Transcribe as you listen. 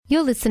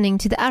You're listening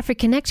to the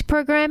Africonnect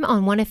program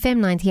on 1FM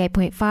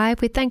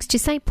 98.5 with thanks to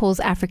St. Paul's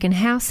African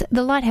House,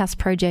 the Lighthouse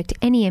Project,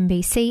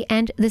 NEMBC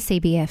and the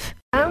CBF.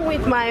 I'm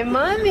with my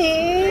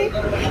mommy.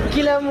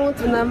 Kila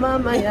mtu na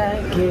mama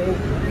yake.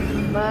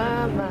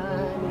 Mama.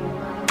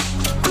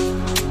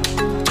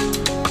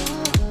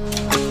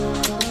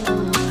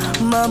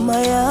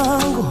 Mama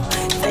yangu,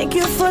 thank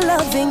you for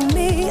loving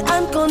me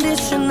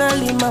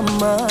unconditionally,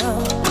 mama.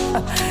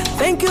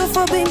 Thank you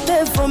for being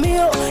there for me,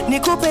 oh,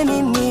 nikupe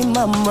nini,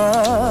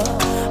 mama.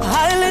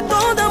 Le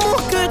temps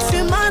d'amour que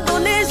tu m'as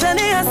donné, j'en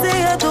ai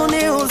assez à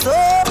donner aux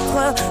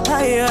autres.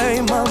 Aïe,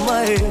 aïe,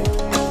 maman,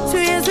 tu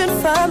es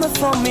une femme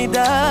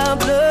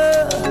formidable,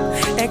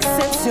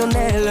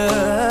 exceptionnelle.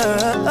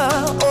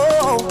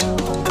 Oh,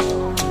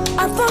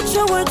 I thought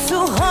you were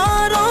too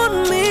hard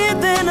on me,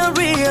 then I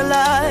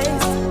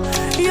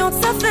realized your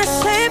toughness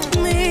shaped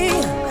me,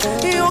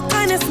 your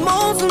kindness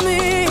molds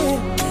me.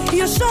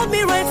 You showed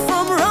me right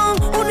from wrong.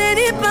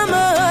 Uneni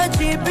pama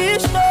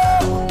jibisho,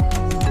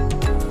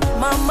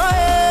 mama,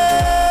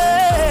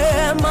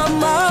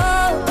 mama,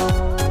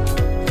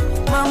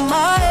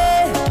 mama,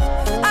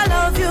 I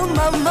love you,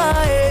 mama,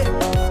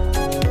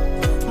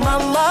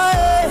 mama,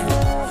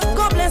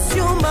 God bless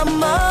you,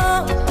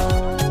 mama,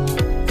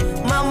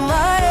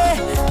 mama,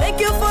 thank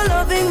you for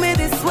loving me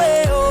this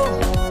way, oh,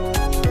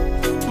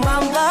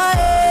 mama,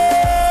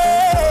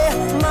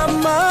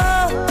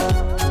 mama,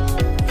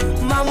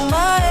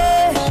 mama.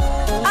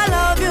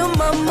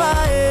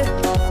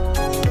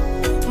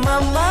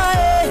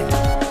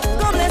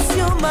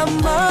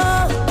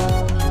 Mama,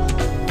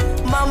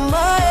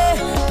 mama,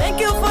 thank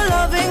you for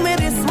loving me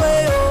this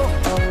way, oh.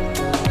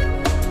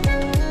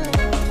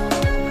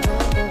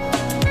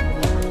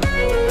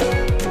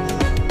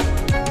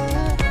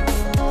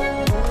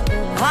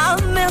 Ah,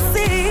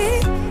 merci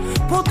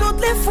pour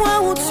toutes les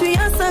fois où tu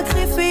as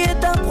sacrifié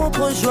ta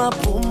propre joie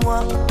pour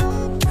moi.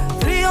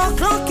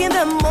 3:00 in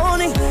the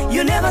morning,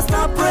 you never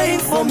stop praying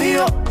for me,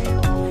 oh.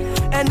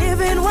 And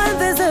even when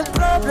there's a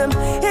problem,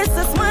 it's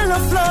a smile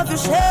of love you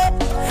share.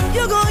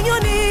 You go on your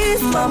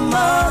knees,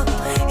 mama.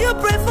 You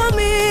pray for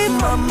me,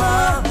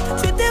 mama.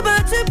 Tu t'es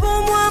battu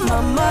pour moi,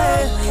 mama.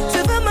 Tu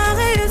veux ma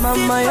réussite,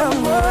 mama.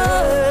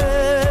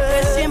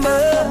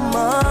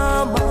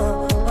 Mama.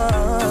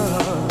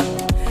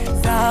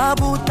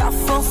 Zabou, ta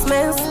force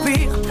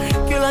m'inspire.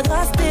 Que la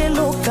grâce te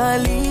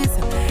localise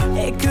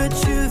et que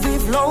tu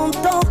vives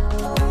longtemps.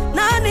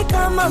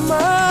 Nanika, mama.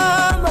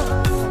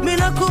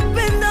 Mina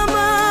kupenda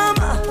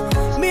mama.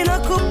 Mina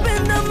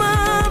kupenda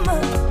mama.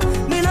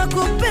 Mina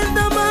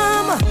kupenda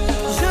mama.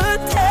 Je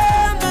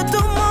t'aime de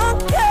tout mon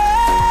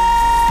cœur.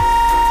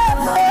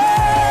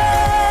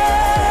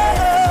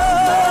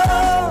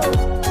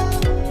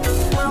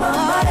 Mama,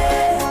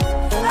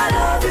 I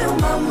love you,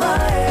 mama.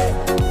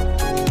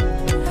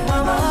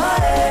 Mama,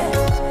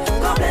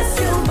 God bless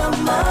you,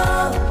 mama.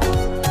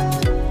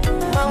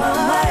 Mama,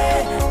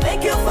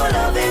 thank you for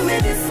loving me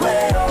this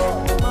way, oh.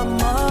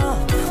 Mama,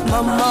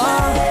 mama,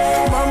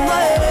 mama,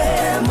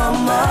 mama,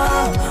 mama,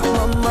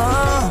 mama,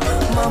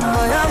 mama,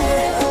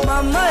 mama,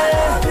 mama,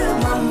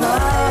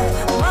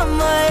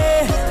 mama,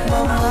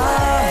 mama,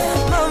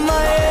 mama,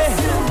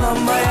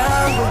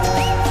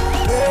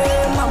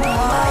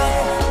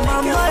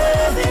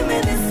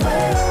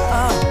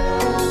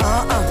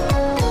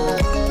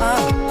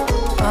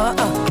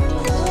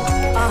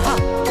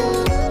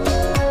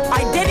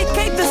 I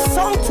dedicate this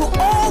song to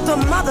all the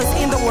mothers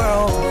in the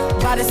world,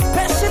 but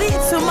especially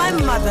to my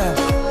mother.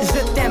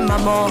 Je t'aime,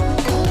 maman.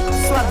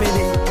 Sois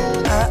bénie.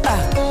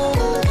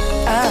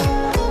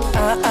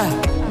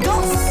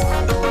 Danse.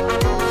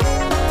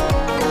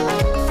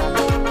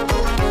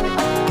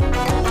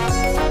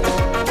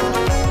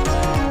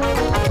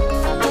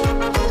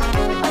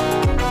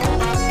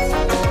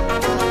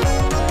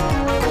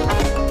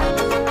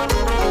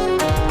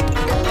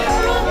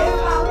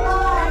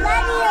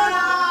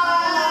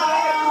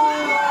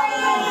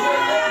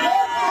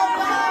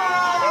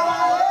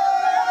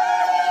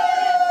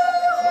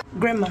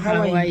 Grandma,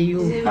 how are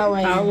you? How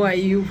are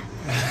you?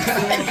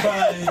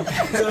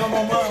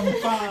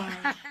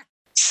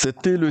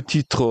 C'était le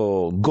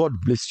titre God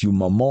Bless You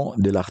Maman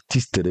de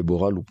l'artiste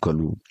Deborah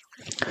Lukalou.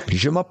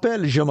 Je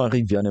m'appelle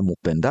Jean-Marie Vianney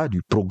Mopenda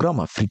du programme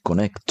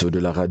Africonnect de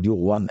la radio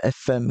One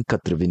FM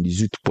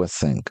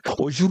 98.5.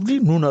 Aujourd'hui,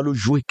 nous n'allons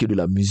jouer que de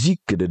la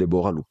musique de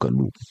Deborah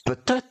Lukalou.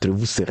 Peut-être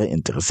vous serez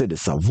intéressé de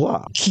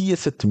savoir qui est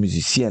cette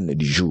musicienne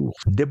du jour.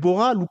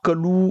 Deborah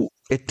Lukalou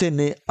était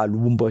née à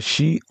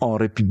Lubumbashi en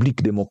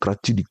République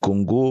démocratique du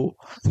Congo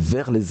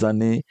vers les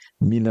années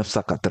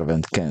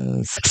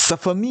 1995. Sa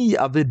famille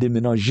avait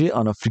déménagé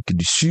en Afrique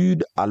du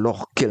Sud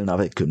alors qu'elle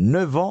n'avait que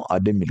 9 ans en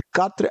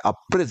 2004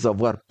 après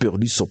avoir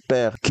perdu son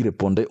père qui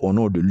répondait au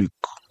nom de Luc.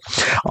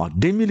 En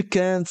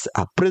 2015,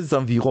 après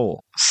environ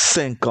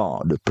 5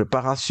 ans de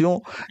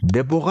préparation,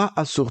 Deborah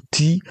a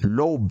sorti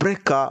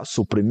Lawbreaker,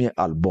 son premier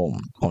album.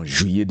 En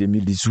juillet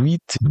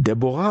 2018,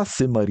 Deborah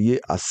s'est mariée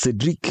à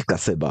Cédric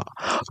Kasseba.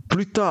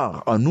 Plus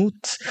tard, en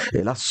août,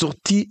 elle a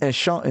sorti un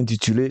chant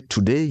intitulé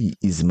Today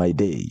is my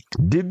day.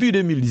 Début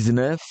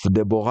 2019,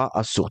 Deborah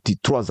a sorti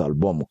 3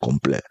 albums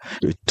complets.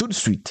 Et tout de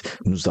suite,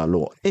 nous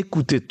allons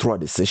écouter 3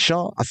 de ces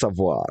chants, à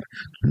savoir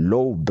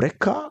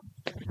Lawbreaker,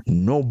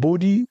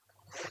 Nobody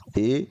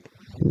et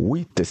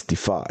We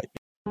Testify.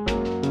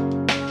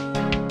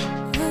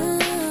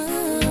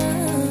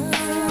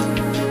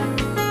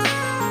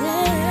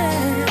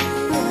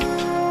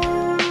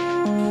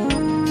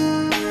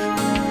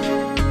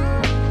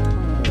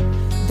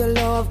 The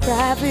law of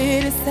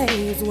gravity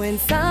says when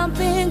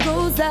something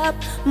goes up,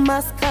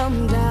 must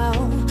come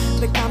down.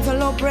 Becomes a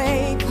law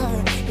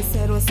breaker. He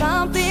said when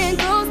something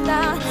goes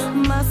down,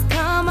 must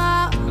come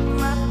up.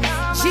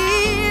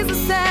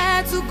 Jesus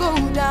had to go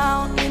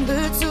down in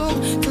the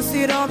tomb to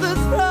sit on the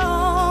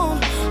throne.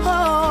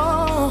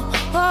 Oh,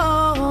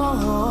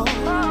 oh,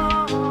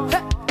 oh.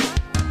 Hey.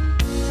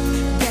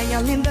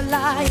 Daniel in the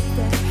light,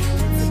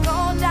 let's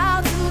go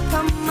down to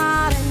come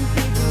out and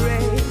be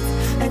great.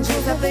 And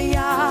Joseph the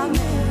young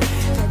man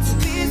had to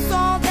be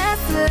sold and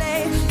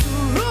slave to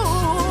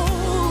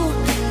rule.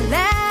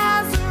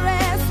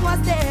 Lazarus was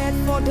dead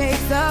 4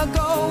 days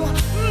ago.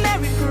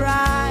 Mary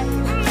cried,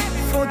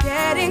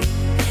 forgetting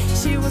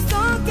she was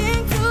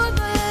talking to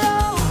the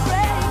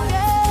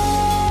lawbreaker.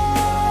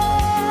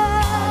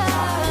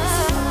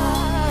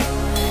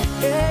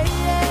 Yeah,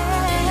 yeah.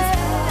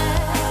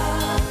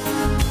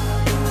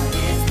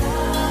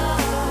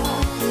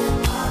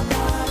 Our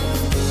God is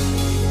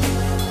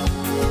big.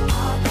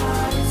 Our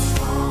God is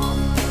strong.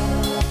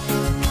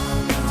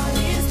 Our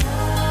God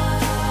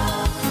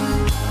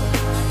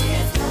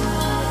is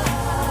love.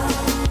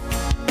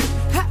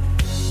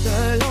 The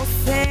Lord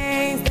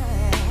says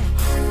that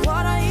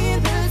water in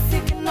the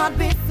sea cannot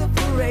be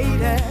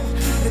separated.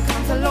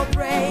 Becomes a law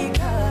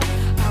breaker.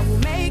 I will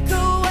make a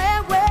way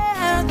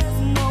where there's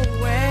no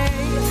way.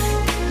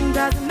 It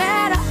doesn't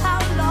matter how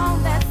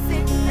long that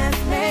sickness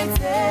may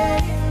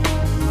take.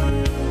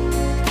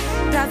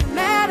 Doesn't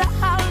matter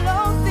how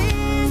long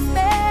things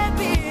may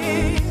be.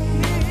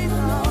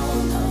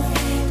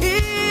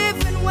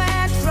 Even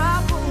when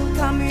trouble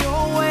come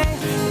your way,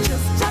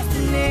 just trust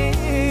in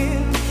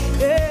Him.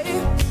 Yeah.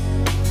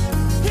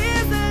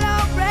 He's the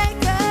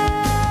lawbreaker.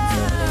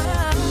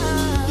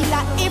 Il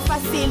a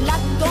effacé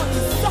l'acte dont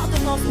les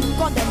ordonnances nous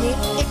condamnaient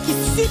et qui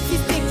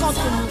subsistait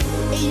contre nous.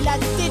 Et il a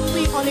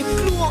détruit en les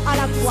clouant à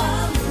la croix.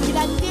 Il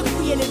a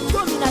dépouillé les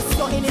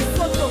dominations et les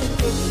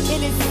autorités et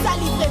les a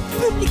livrées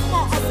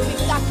publiquement en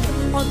spectacle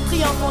en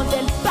triomphant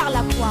d'elles par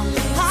la croix.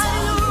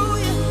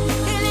 Alléluia,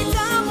 il est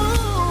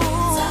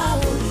amour,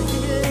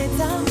 il est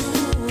amour.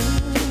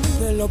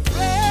 The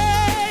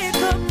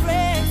lawbreaker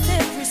breaks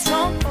every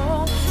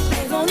stronghold.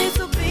 There's no need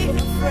to be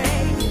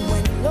afraid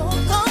when the Lord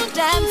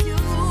condemns you.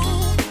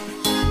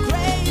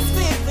 Grace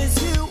favors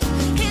you.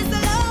 He's the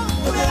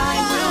lawbreaker. The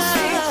blind will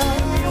see, the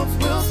mute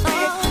will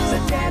speak, the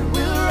dead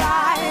will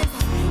rise.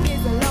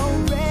 He's the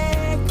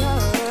lawbreaker.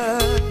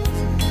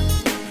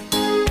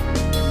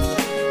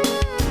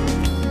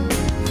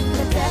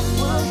 The deaf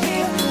will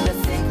hear, the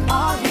sick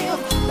are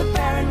healed, the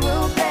barren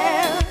will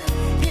bear.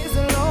 He's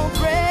the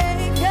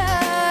lawbreaker.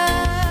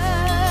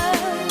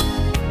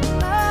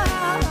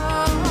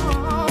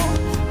 Oh,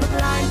 the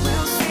blind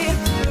will see,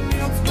 the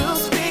mute will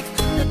speak,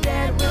 the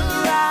dead will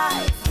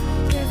rise.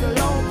 He's the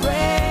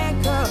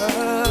lawbreaker.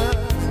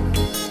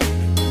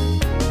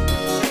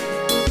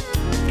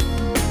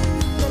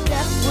 The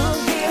deaf will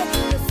hear,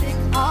 the sick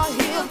are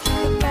healed,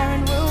 the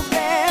barren will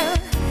bear.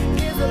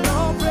 He's the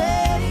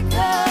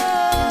lawbreaker.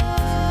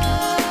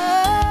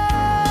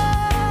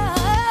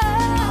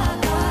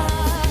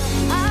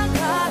 Our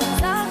God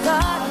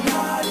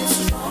is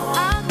strong.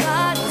 Our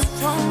God is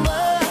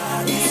stronger.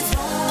 His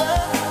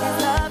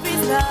love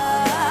is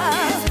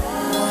love.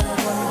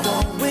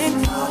 Going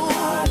through,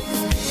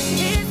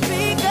 He's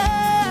bigger.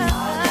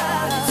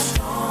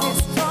 He's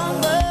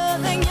stronger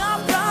than your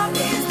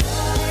promise.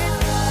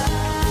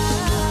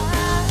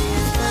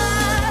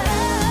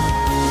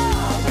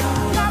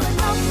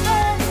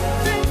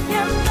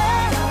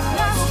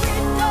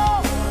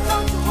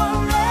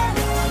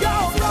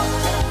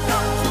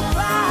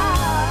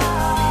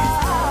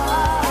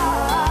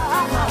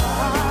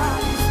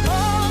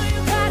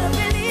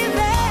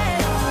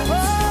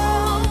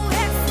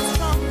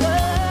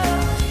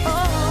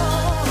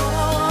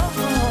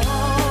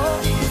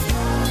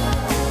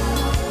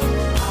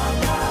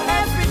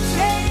 Every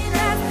chain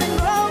has been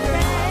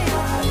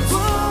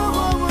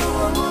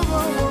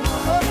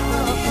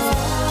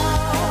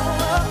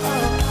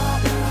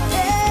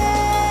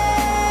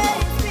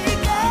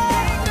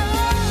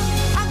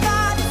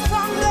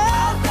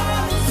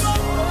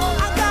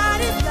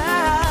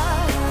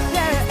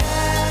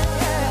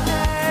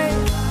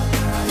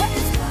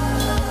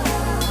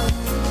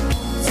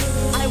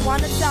I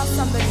want to tell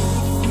somebody,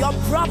 your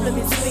problem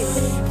is big,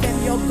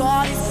 then your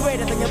God is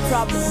greater than your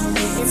problem.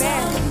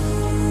 Amen.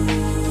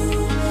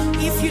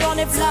 If you don't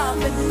have love,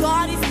 then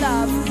God is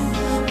love.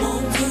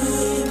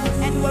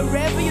 And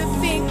wherever you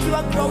think you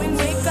are growing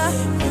weaker,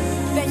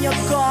 then your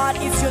God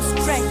is your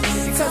strength.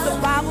 Because the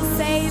Bible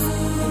says,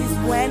 it is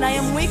when I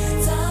am weak,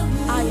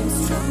 I am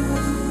strong.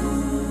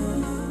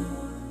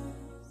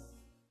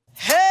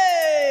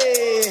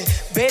 Hey,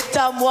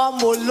 beta moi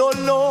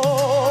mololo.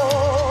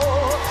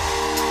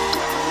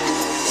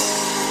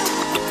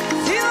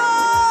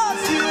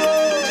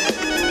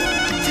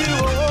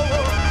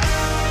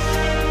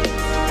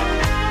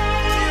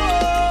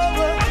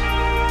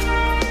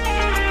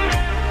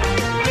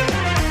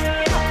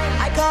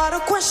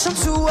 Question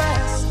to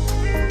ask.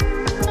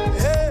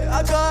 Hey,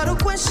 I got a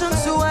question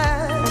to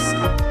ask.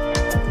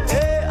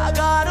 Hey, I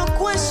got a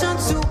question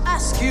to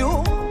ask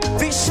you,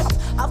 Bishop.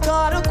 I've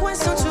got a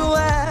question to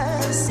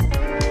ask.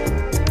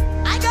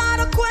 I got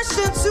a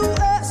question to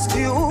ask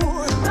you.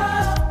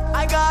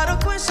 I got a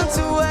question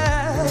to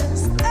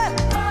ask. Hey,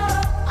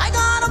 I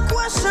got a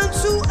question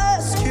to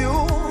ask you.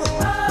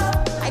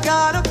 I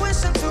got a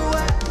question to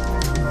ask.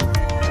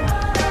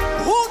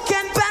 Who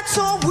can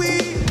battle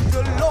with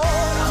the Lord?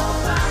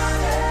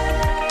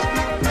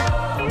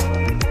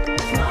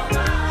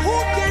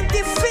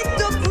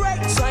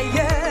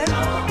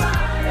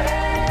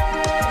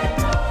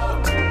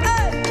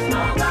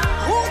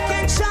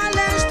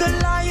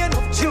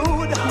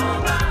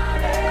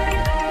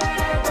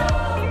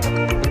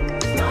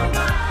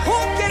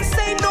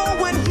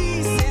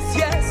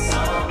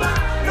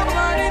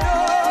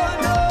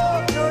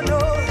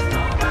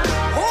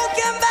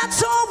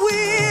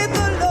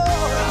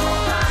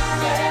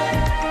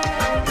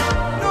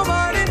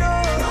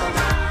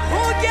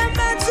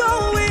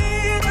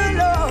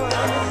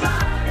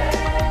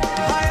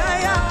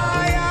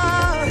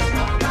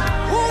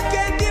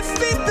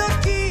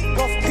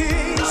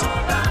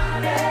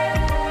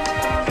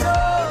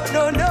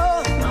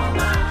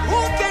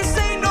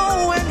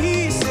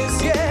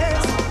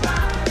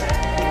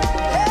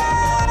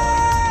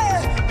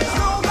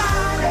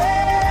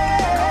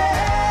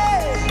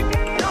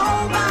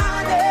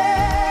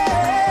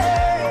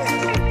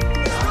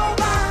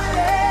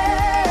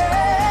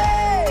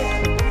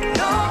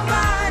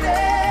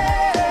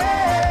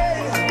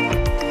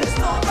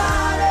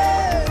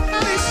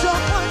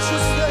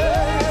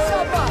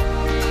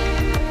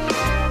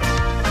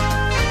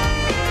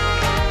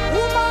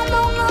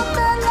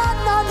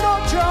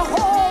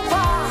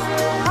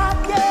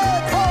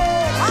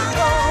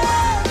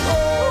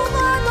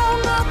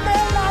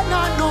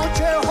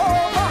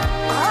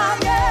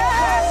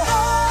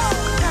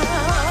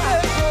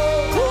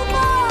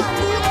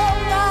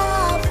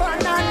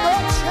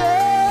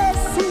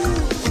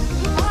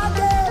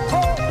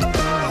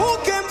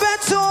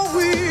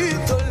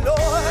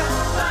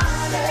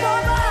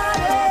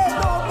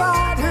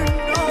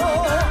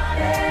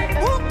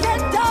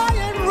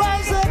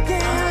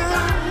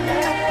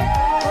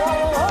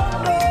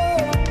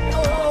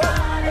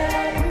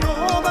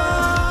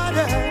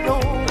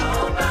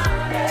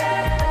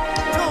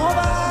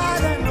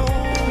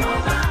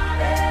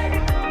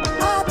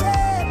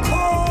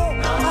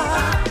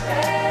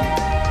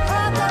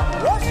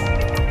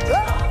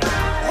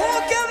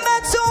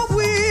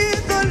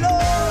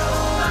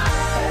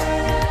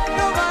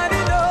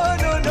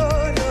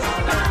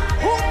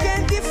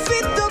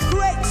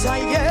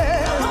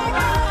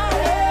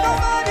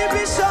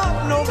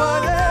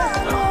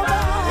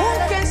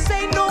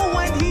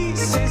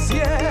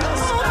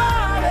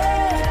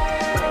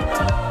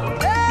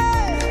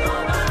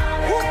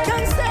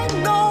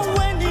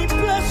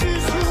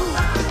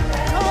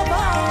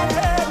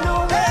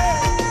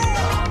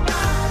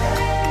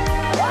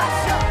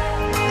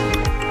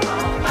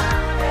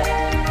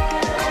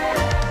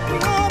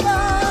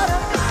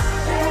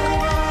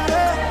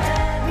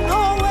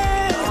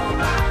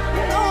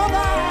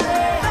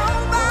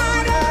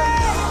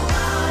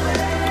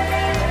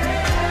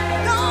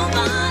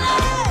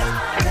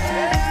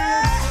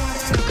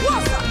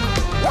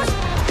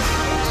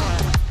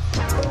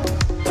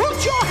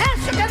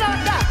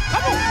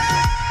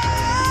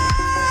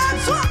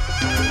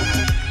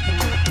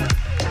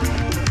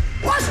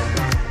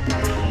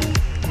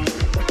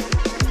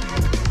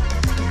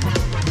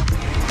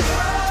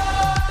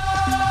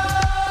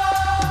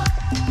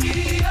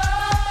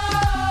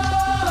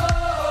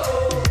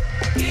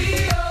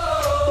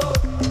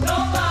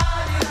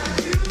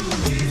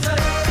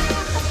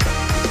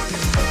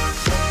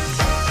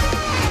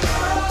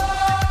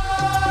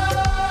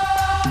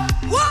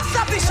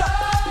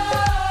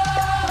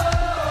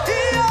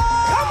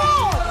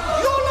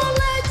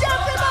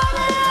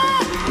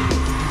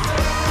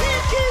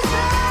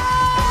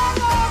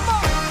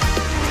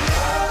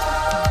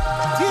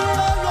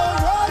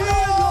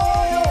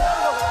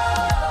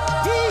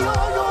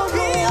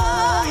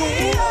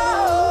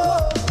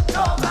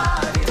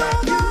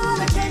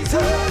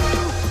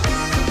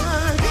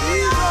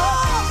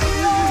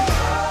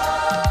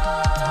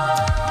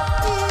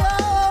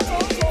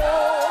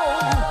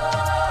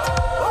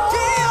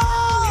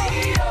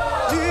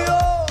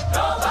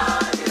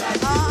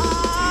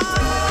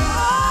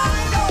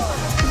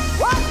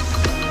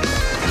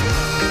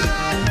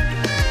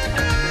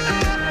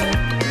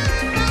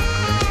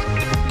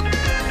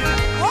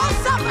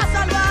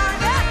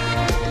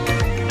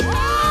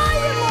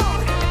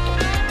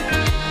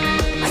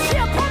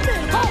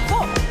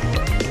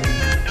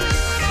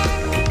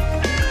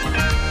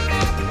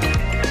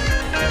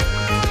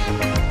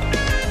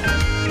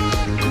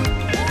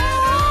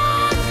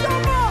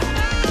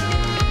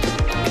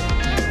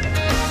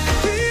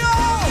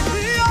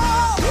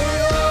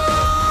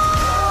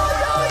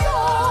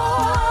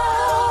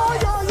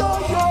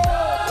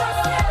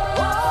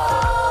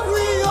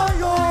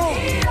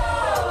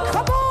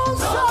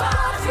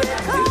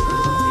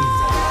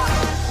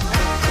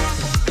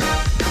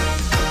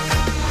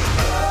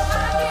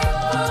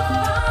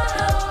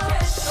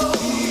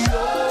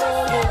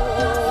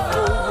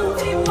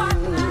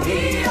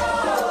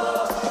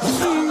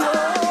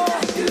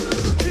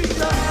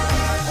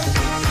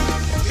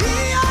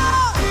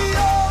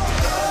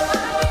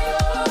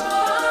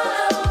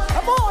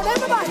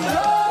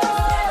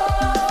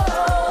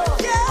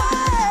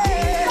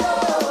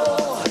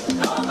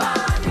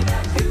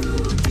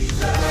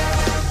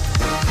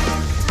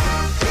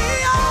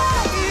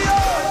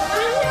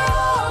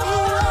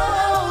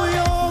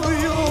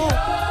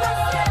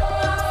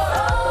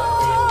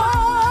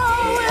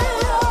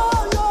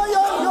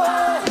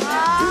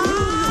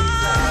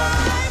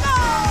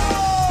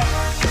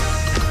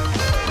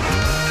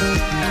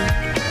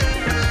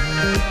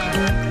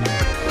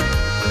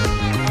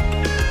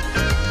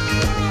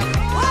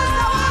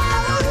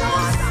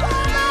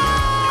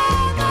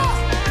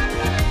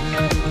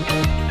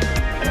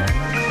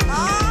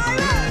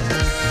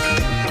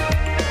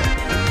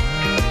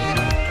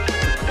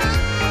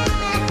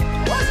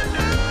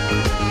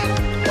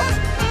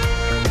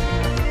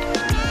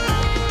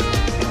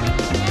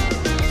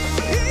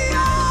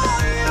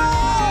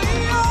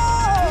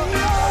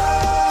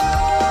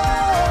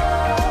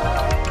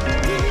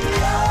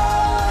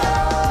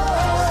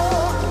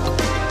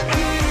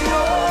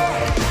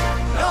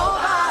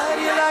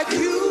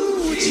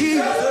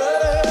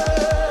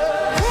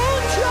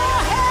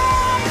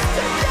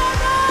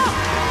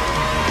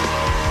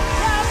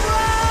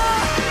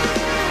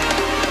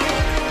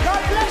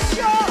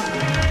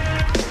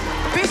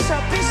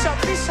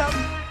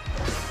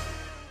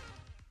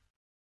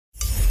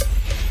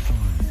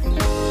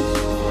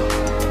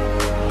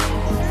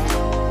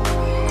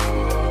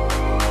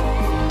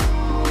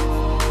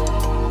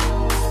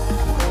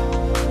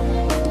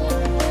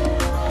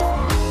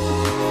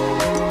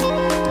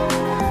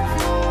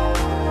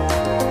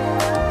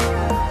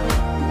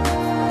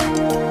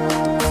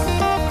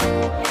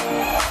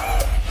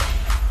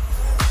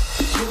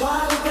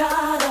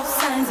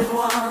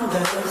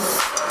 wonders.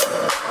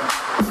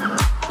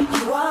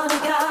 You are the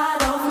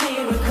God of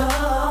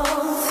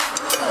miracles.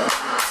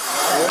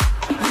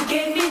 You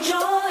gave me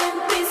joy and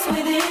peace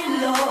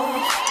within,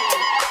 Lord.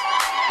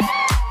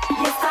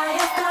 Yes, I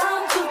have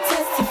come to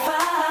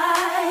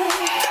testify.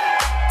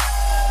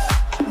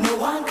 No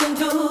one can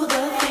do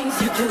the things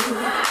you do.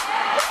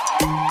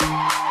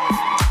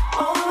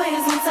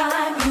 Always in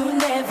time, you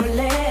never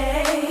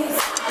late.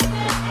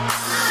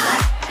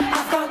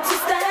 I've got to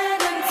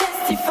stand and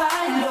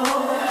testify,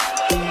 Lord.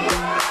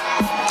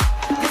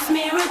 This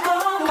miracle.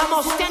 Come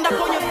on, stand up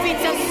on your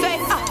feet and say,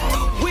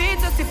 we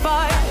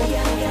testify.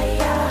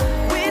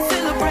 We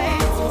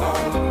celebrate.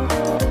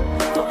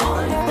 For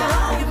all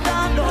you've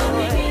done, Lord,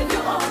 we give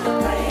you all the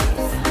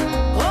praise.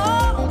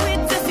 Oh, we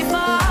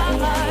testify.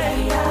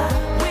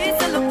 We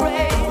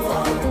celebrate.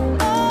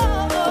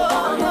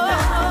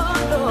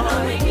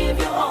 Lord, we give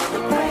you all the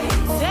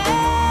praise.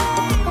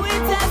 We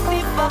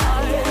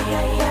testify.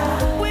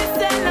 We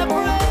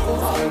celebrate.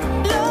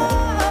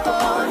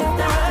 Lord,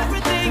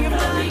 everything you've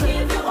Lord, we done.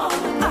 give you all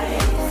the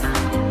praise.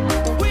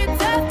 We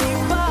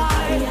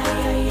testify.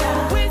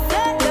 We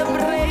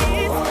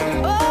celebrate.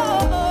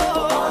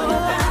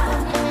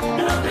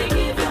 Lord, we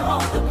give you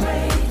all the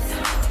praise.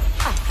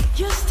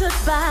 You stood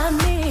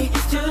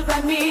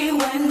by me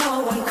when no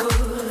one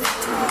could.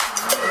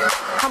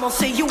 Come on,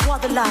 say you are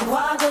the love. You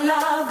are the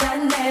love that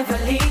never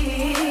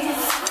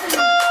leaves.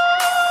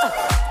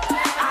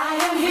 I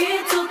am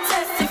here to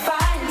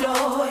testify,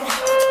 Lord,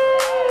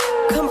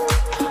 Come on.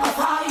 of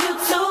how you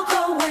took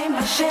away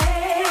my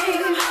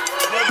shame.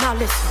 Now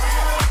listen.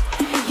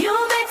 You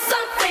made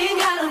something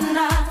out of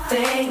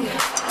nothing.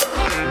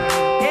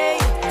 Hey,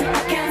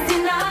 I can't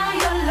deny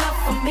your love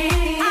for me.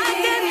 I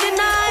can't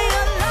deny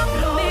your love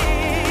for me.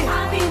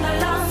 I'm in a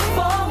lost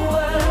for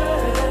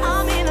words.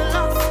 I'm in a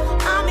loss.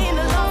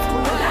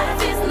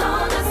 Life is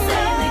not the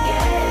same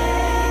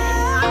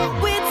again.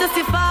 We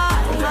testify.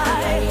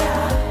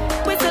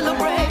 We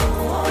celebrate.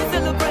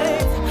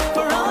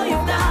 For all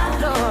you've done,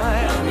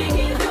 Lord. Lord, we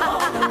give you all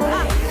the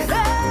praise.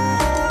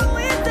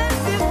 We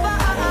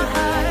testify.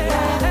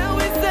 And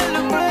we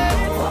celebrate.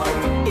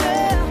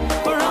 Yeah,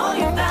 for all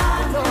you've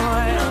done,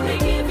 Lord. Lord, we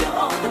give you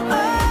all the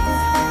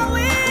praise.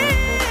 We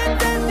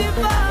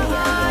testify.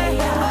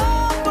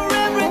 For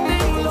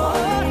everything,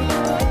 Lord.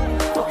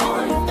 For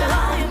all you've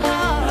done,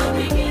 Lord,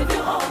 we give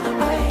you all the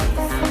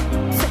praise.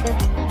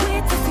 We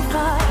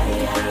testify.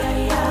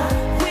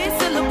 We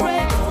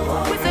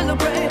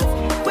celebrate.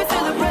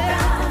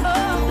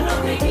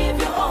 Lord, we give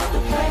you all the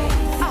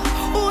praise.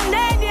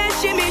 Unene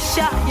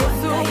shimisha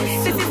Yesu.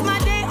 This is my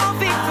day of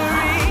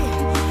victory.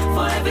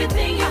 For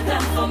everything you've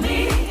done for me,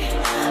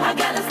 I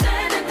gotta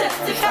stand and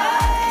testify.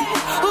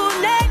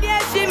 Unene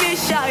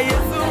shimisha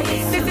Yesu.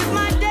 This is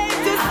my day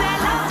to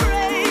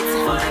celebrate.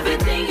 For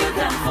everything you've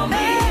done for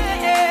me,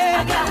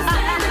 I gotta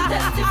stand and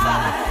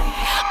testify.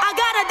 I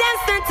gotta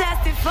dance and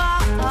testify.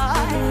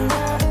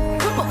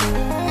 Come on.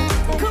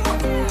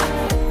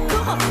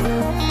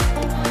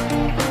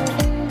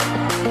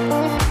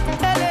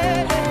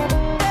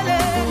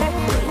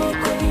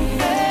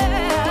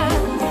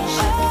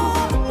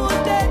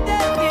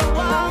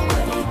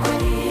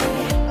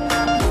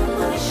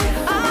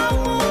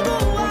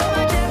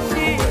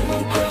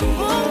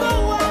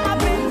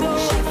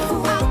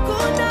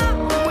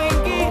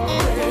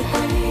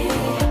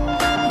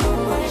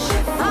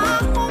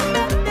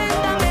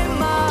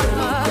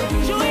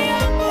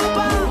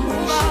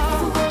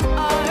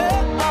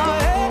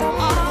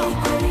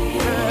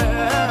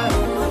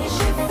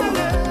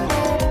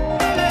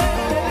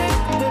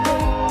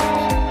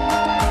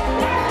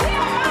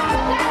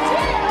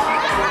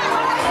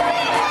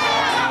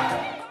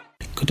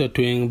 Kuta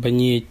tuing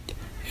banyi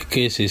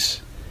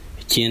cases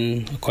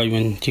chin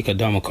koywen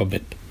chikadama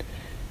kobet.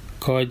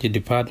 Koj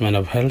Department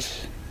of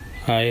Health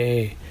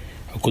ay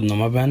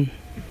akunnomaban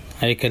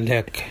ay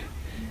kelek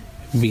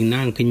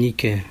bignan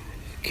kinyike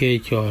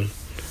kechol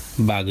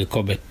bag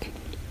kobet.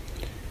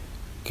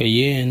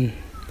 Kayen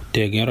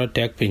tegero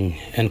tekpin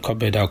en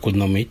kobet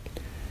akunnomit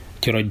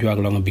chiro jwag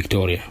long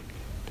Victoria.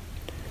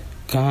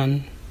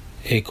 Kan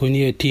e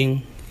kunye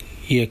ting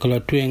ye kala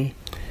tuing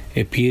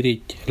e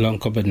pirich long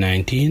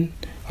COVID-19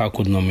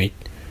 akunnomit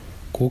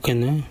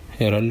kukena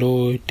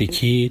eralo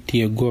tichi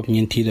tie gop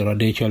nyinti de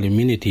radical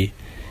immunity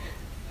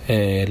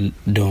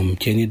dom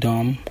cheni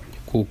dom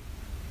ku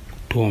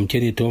tom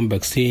cheni tom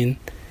vaccine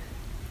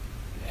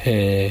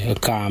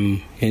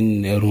kam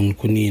en run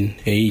kunin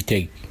e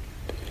iteg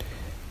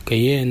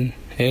kayen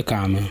e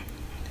kam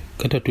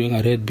kata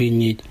tuenga red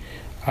binyi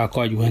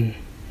akojwen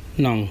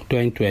nong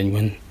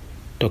 2021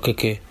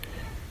 tokeke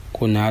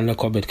kunala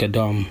kobet ka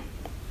dom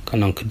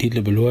kanang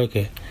kidile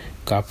beloke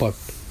ka pop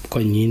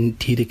konyin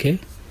tidike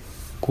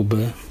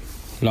kuba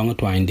long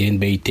twine den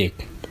be tek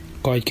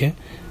koike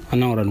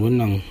anong ran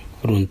wonang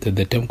run te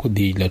de tem ku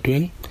di la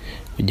twen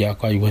ja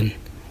koywen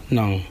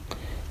nong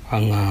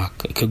anga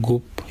ke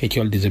group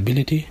equal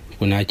disability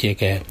kuna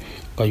cheke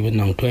koywen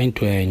nong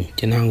 2020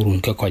 chenang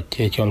run ka ko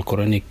equal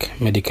chronic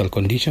medical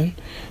condition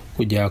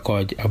kuja ko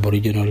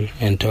Aboriginal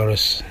and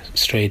Torres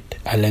Strait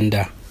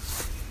Islander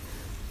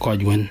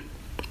koywen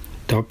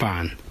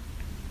topan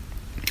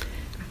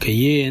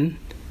kayen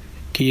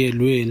kie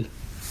luel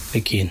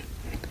lekin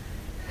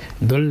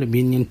dol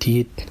bin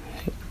tit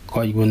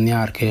ko gun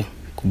yar ke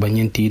ku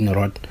banyin tin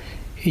rot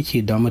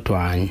ichi dom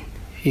twan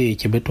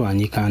ichi betwan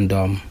kan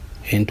dom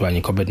en twan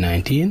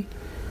covid-19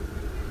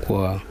 ko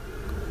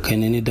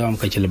keneni dom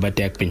ka chile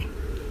batek pin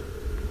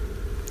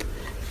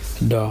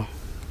do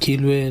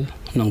kilwel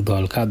nong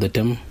dol ka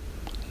datem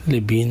le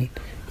bin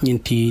nyin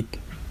tit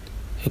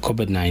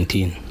covid-19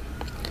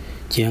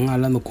 chiang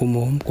ala no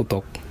kumom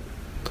kutok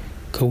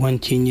ka wan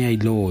chi nyai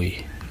loy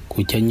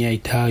ku cha nyai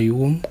ta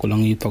yum ku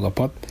long yi to ka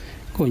pot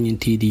ko nyin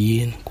ti di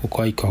yin ku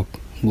koi kok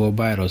go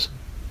virus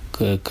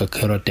ka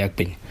kero tek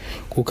pin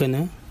ku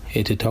kana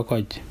ete to ko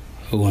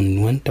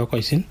won to ko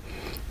sin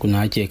ku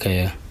na che ka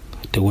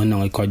te won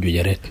no ko ju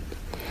jaret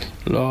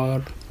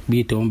lor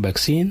bi to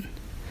vaccine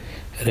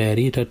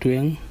reri to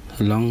twen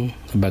long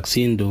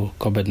vaccine do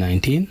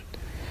covid-19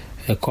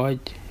 a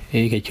coach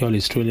a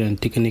Australian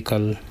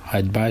Technical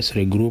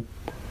Advisory Group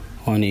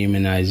on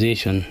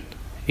Immunization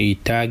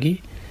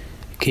itagi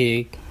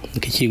ke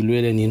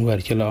chigluele nin war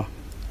chelo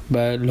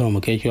ba lo mo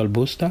ke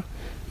booster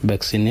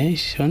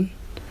vaccination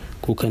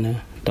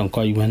kukana ton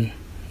ko yuan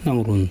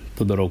nangrun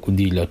to doro ku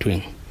di la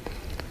twen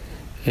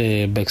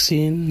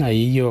vaccine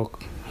ayok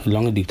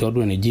long dictor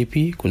do ne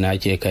GP kuna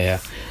che kaya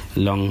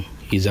long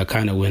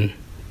izakana wen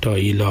to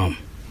ilom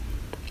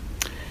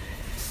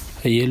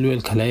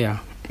yelwel kalaya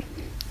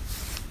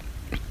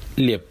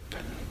lep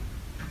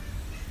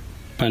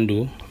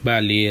pandu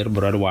balir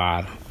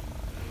brodwar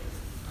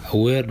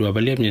awer do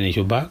balep ne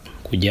shubak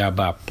ku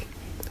jabab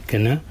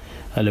kana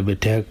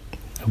alabetek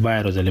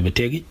virus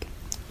alabetek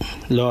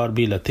lor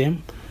bi latem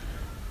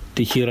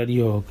ti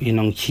radio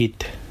inong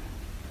chit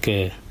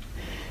ke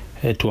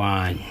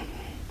etwan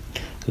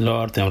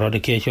lor tem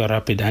rodication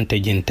rapid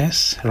antigen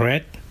test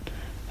red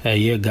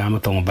ye gama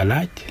tong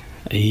balaj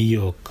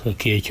yo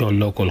ke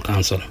local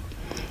council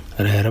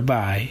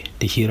rerbai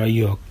ti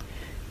radio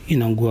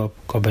inong go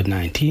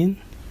covid-19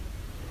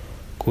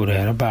 ku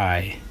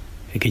rerbai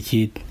ke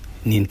chit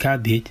nin ka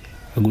dik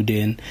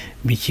aguden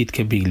bi chit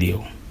ke biglio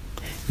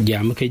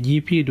jam ke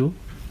GP do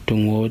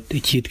tungo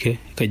chit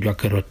ke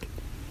jwakerot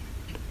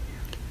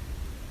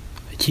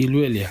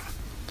chilwelia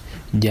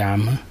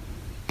jam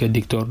ke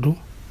dictor do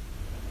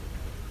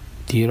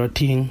tiro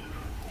ting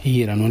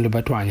yira non le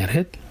batwanya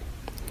ret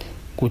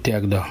ku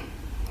tegdo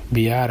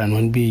biara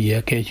non bi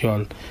ye ke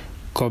chol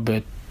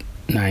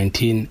covid-19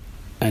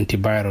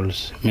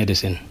 antivirals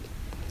medicine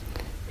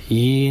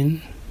yin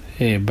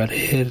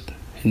barer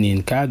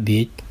nin ka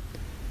dik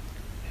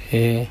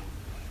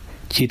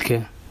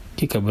chitke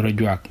kika bro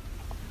jwak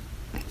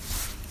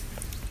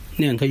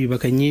nen ka yuba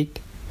kanyit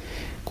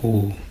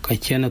ku ka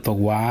chena to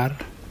war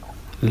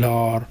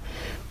lor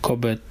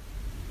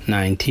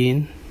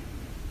covid-19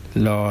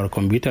 lor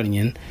computer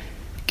nyen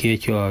ke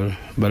chol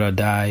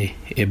balodai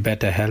a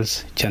better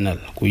health channel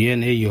ku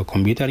yen yo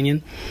computer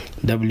nyen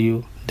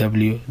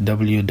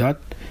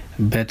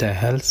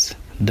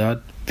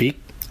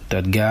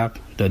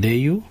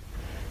www.betterhealth.vic.gov.au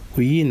ku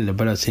yin le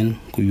balasin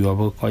ku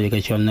yobo ko ye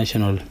chol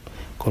national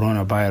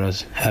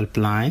coronavirus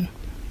helpline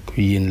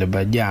ku yin le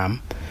bajam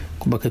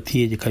ku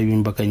bakati je kayun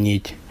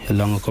bakanyich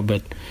long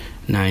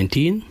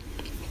covid-19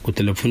 ku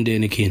telefon de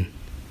nekin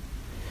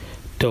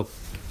tok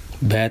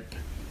bat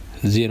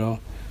 000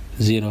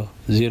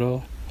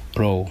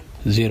 row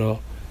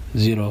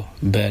 00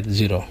 bat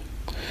 0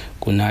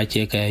 ku na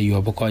che ka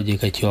yobo ko je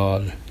ka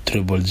chol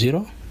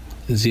 000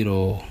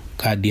 0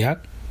 cardiac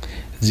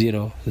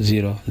 000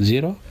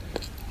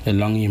 a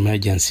long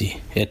emergency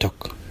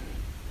etok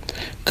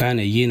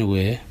kana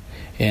yinwe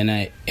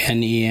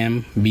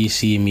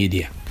NEMBC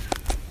media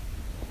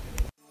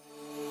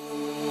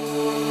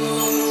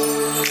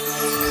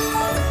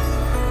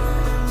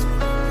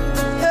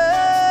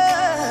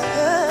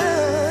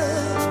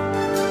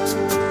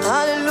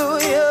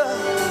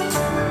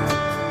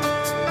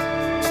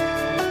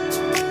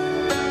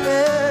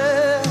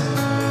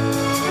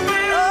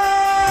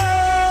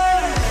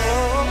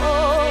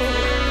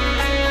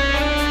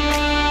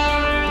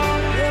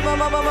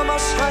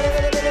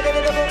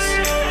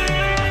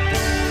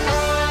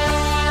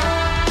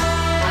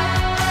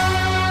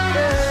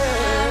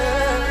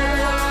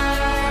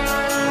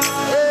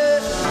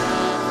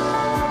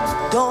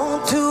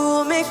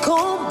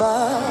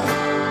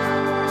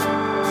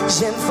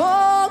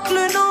J'invoque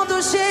le nom de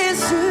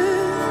Jésus.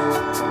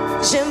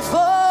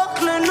 J'invoque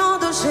le nom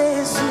de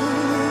Jésus.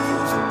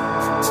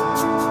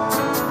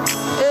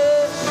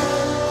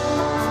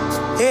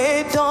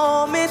 Et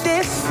dans mes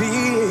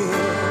défis,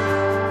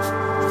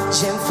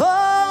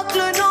 j'invoque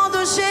le nom de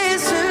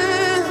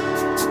Jésus.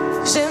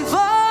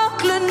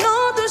 J'invoque le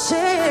nom de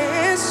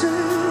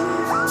Jésus.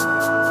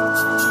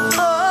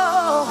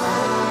 Oh,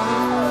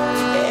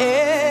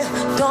 et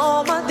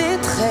dans ma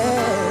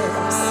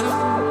détresse,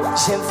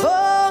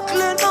 j'invoque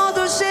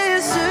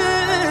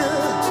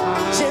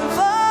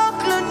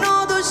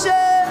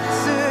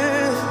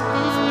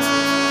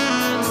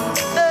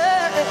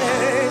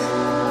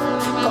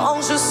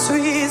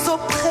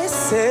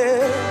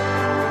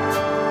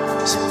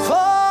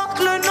j'invoque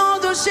le nom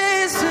de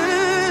Jésus.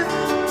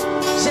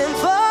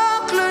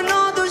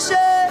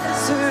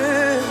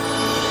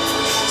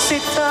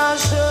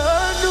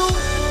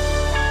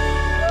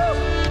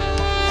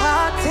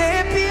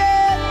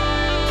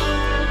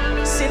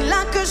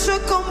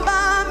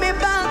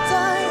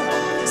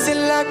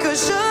 là que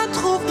je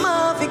trouve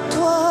ma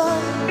victoire.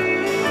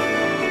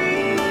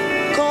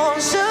 Quand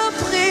je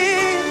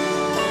prie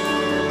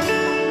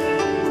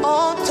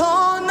en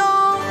ton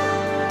nom,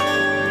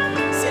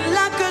 c'est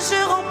là que je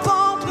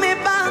remporte mes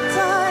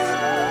batailles.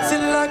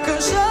 C'est là que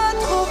je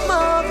trouve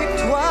ma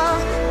victoire.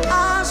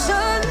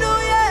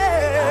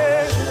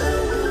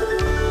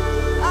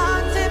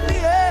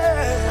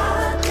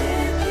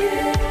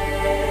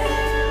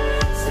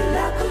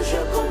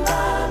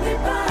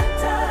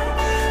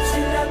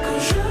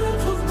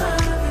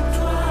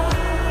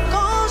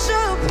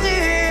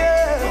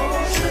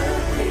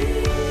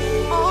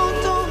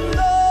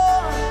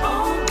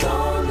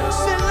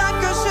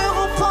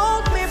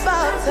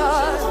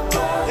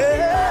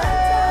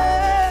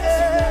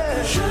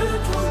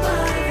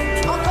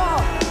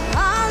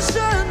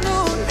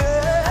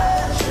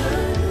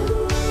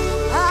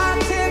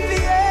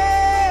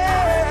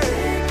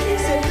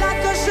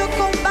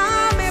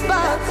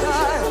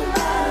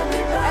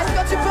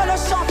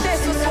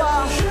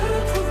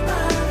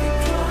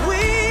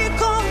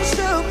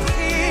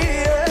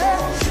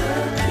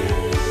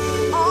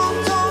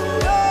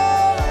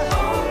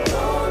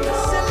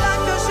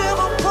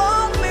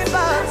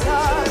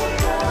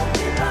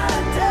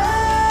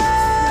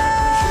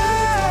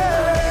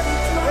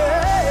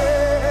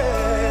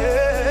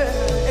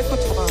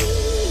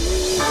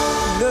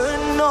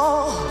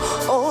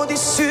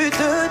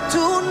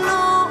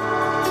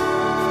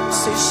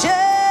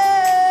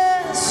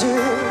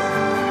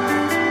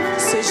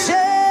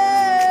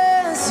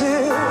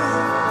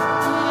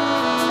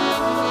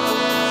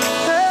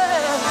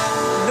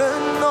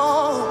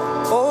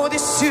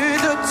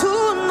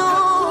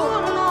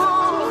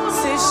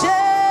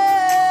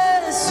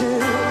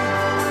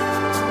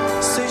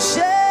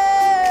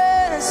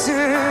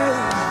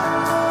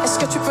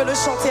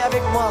 Chanter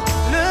avec moi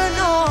le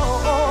nom,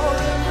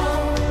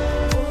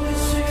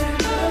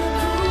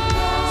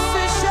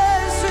 c'est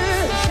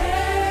Jésus.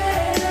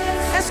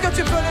 Est-ce que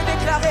tu peux le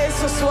déclarer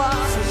ce soir?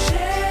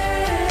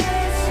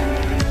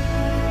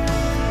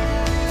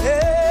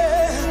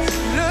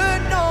 Le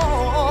nom,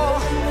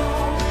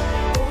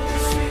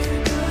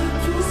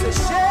 c'est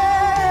Jésus.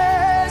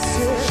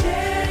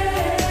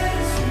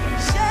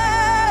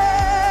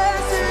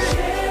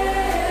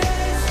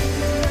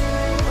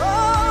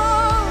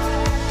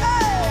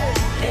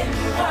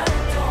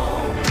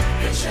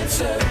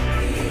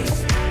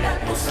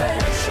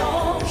 L'atmosphère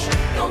change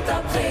dans ta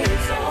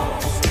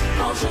présence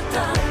quand je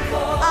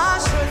t'invoque. À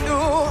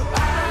genoux,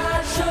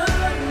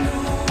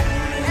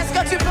 est-ce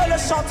que tu peux le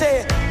chanter?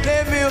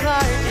 Les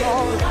murailles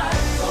tombent,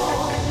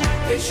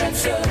 les chaînes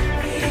se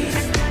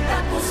brisent.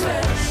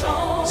 L'atmosphère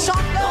change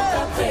dans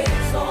ta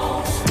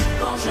présence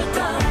quand je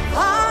t'invoque. À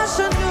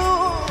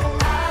genoux,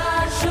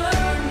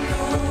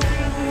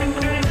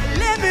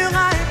 les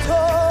murailles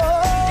tombent,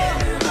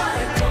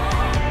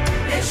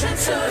 les chaînes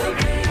se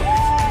brisent.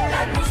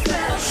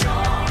 L'atmosphère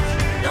change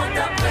dans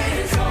ta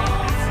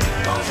présence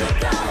quand je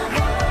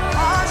t'invoque.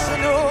 À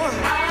genoux,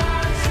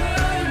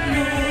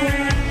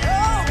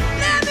 oh,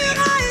 les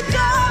murailles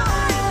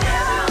tombent,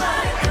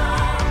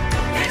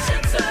 les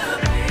chaînes se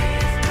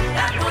brisent.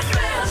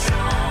 L'atmosphère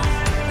change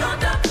dans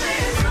ta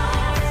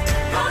présence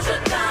quand je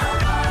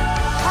t'invoque.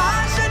 à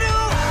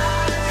genoux,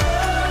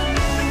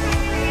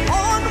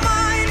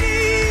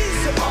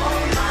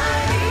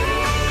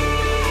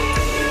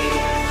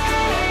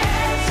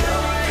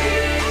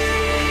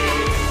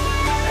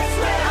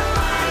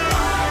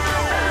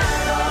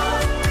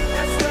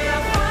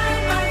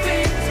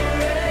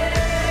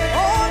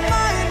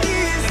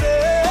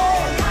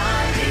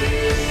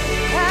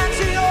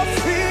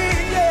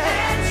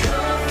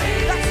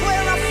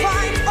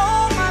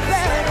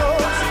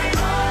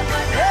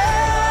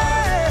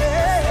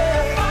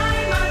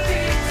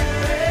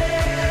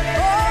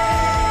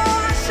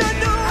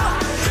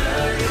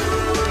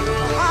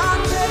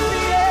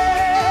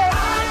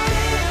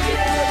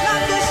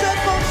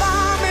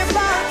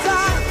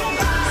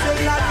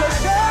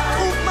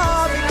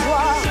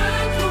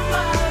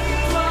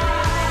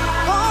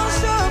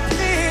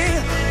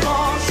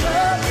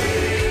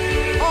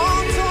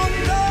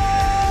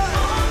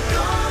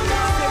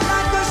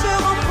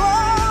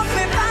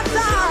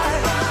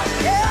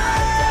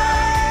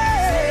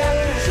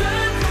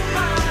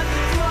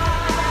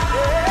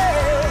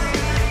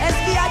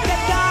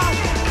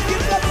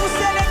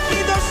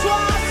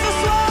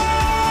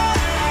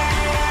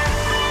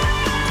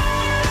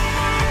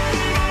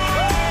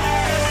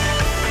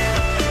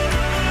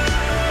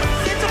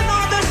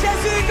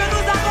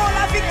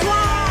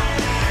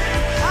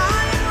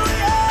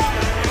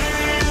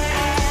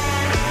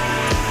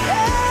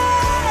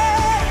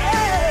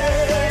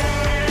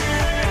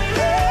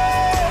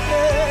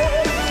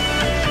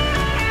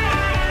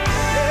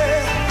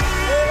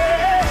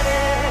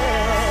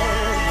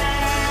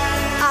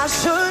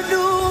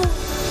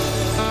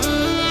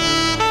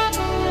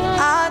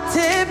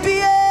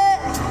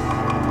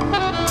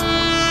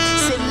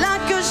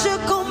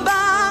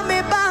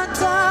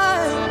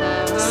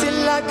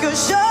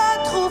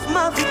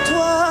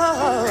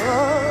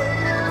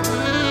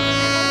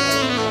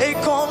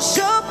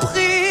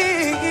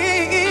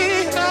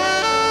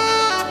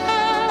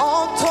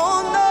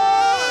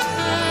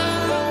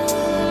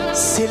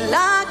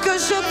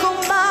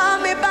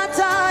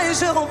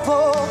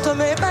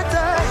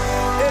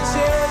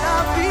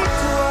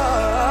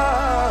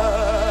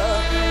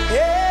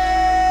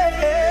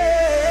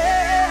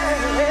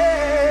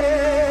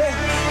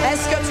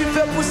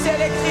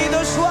 les cris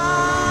de joie.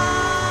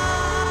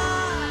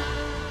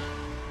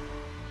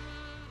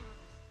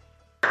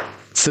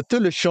 C'était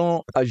le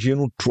chant à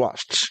genoux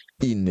Trust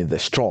in the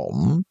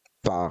Storm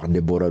par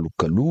Deborah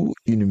Lukalu,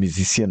 une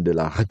musicienne de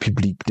la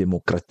République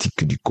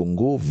démocratique du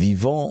Congo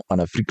vivant en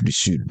Afrique du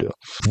Sud.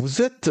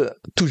 Vous êtes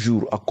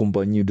toujours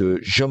accompagné de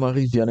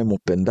Jean-Marie Vianney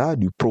Mopenda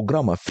du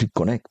programme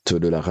Africonnect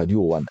de la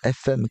radio One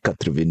FM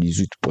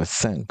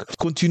 98.5.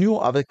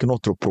 Continuons avec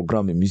notre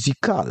programme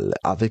musical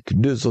avec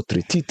deux autres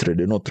titres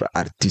de notre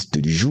artiste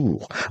du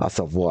jour, à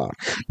savoir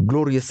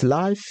Glorious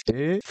Life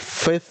et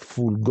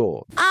Faithful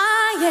God.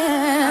 I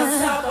am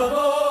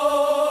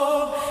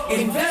Unstoppable,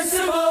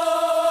 invincible,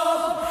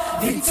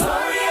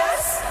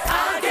 victorious,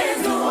 I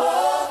can do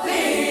all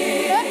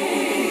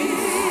things.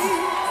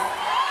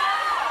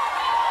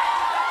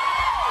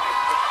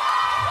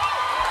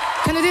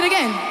 Can I do it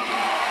again?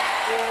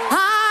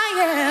 I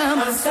am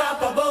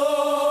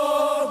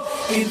Unstoppable,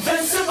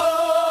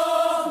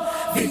 invincible,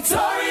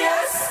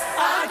 victorious,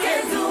 I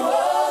can do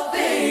all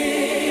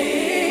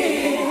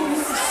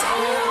things.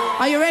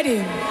 Are you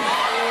ready?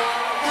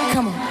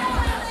 Come on.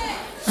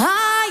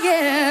 I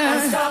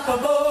am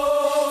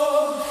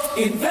Unstoppable,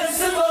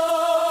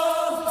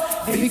 invincible,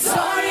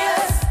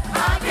 victorious,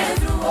 I can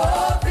do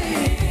all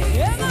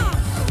things.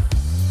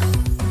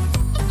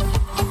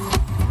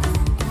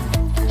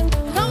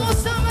 Come on,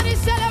 somebody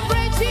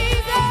celebrate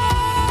Jesus.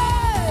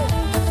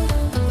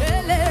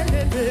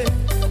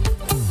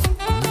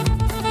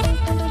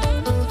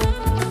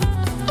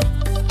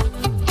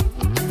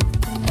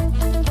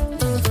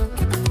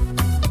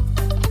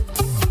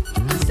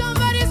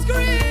 Somebody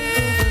scream.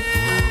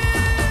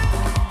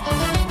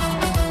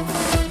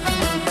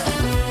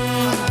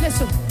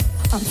 Listen,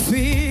 I'm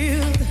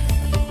filled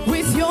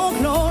with your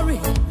glory.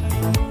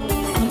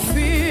 I'm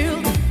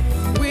filled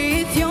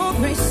with your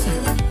grace.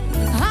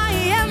 I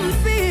am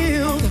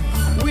filled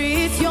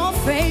with your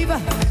favor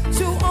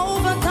to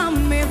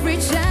overcome every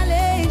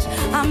challenge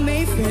I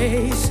may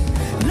face.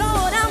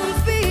 Lord, I'm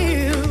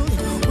filled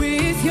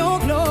with your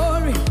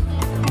glory.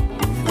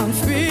 I'm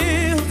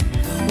filled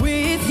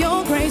with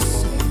your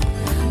grace.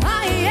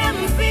 I am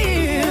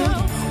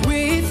filled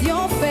with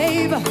your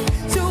favor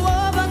to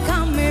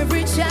overcome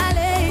every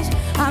challenge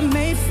I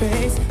may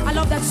face. I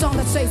love that song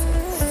that says,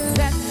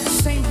 that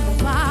same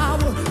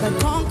power that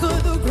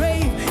conquered the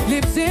grave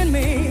lives in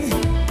me.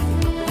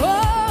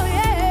 Oh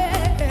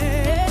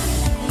yeah,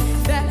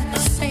 that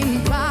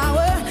same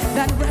power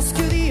that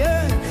rescued the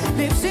earth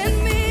lives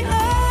in me. Oh,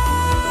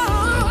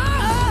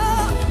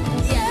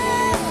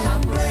 yeah,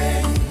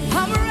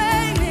 I'm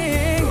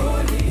reigning,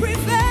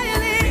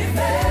 prevailing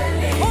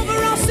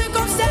over all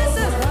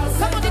circumstances.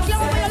 Come on, declare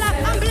over your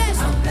life, I'm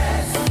blessed.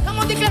 Come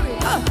on, declare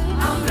it.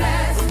 I'm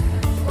blessed,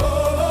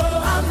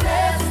 oh, I'm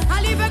blessed.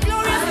 I live a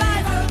glorious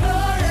life.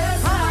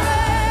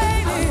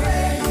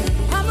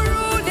 I'm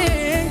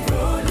ruling,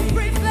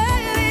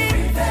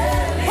 prevailing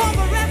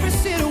over every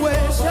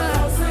situation.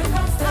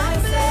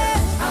 I'm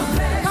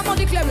blessed. Come on,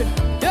 declare it.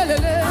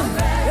 Yeah-le-le,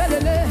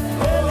 yeah-le-le,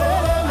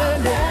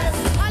 yeah-le-le.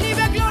 I live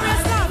a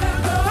glorious life.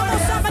 Come on,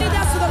 somebody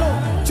dance to the Lord.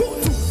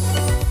 Choo-choo.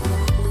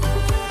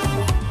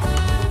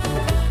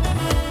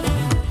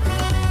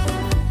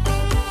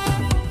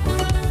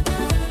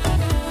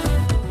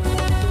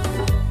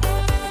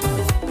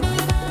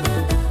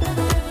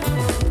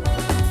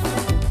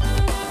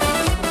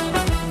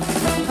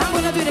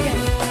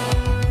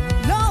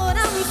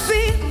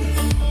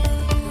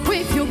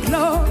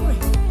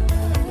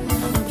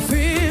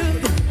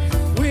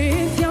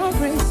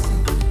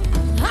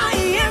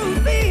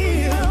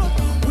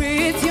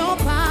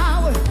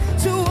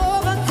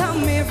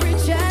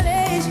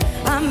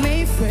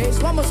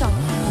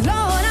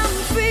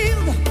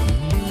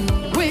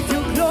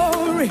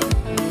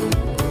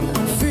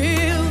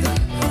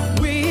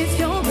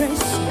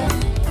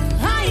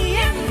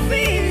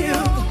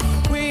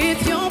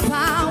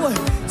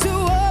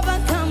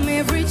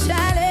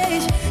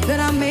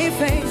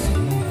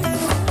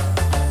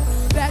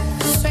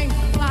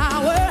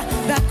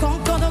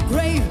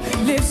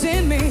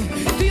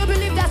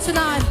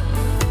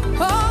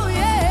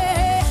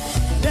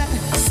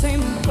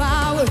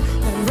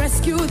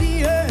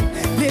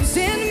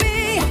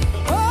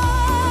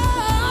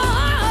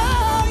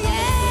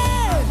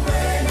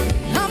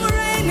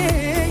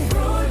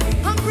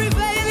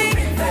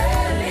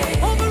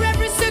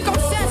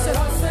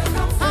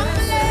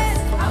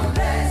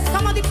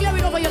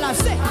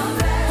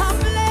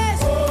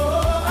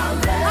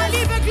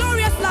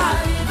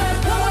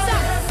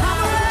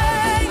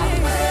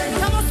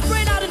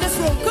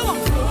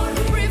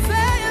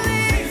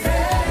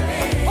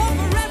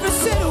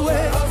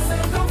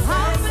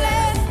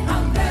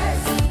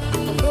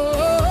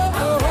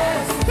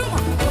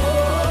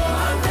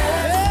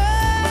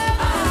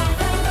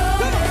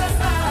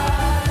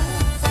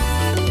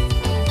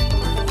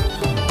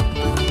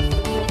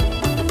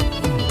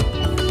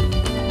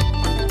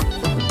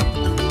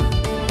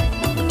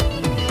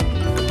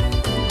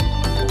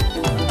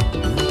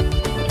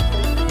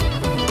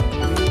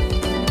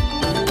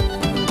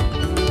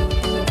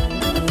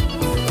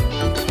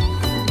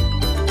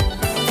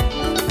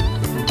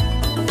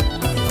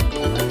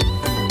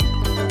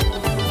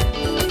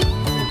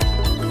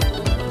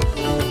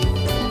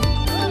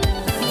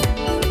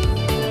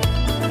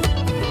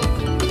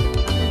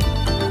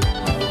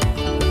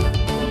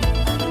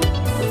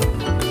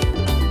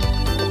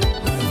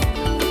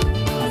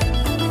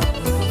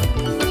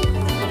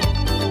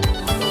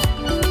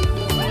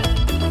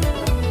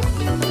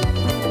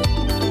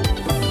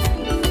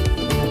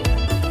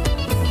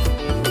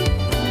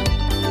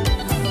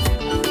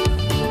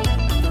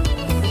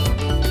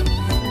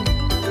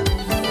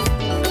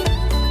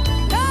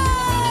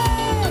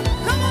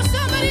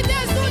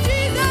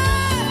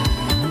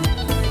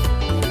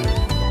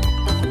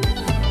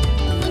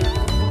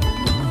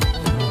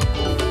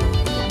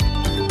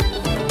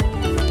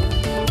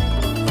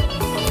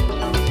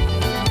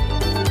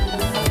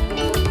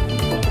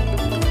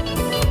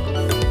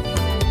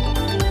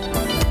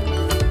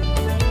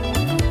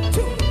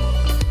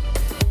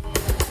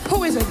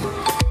 is it?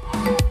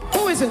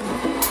 Who is it?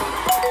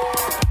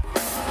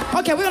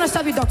 Okay, we're gonna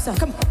start with Doctor.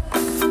 Come on.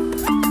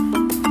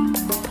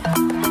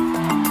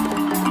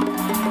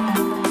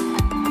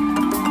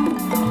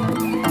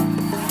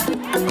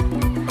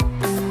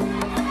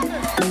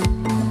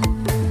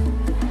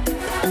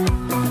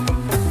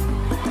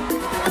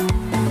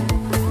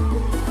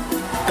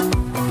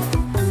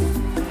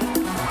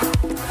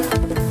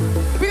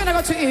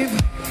 To Eve.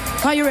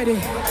 Are you ready?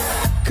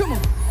 Come on.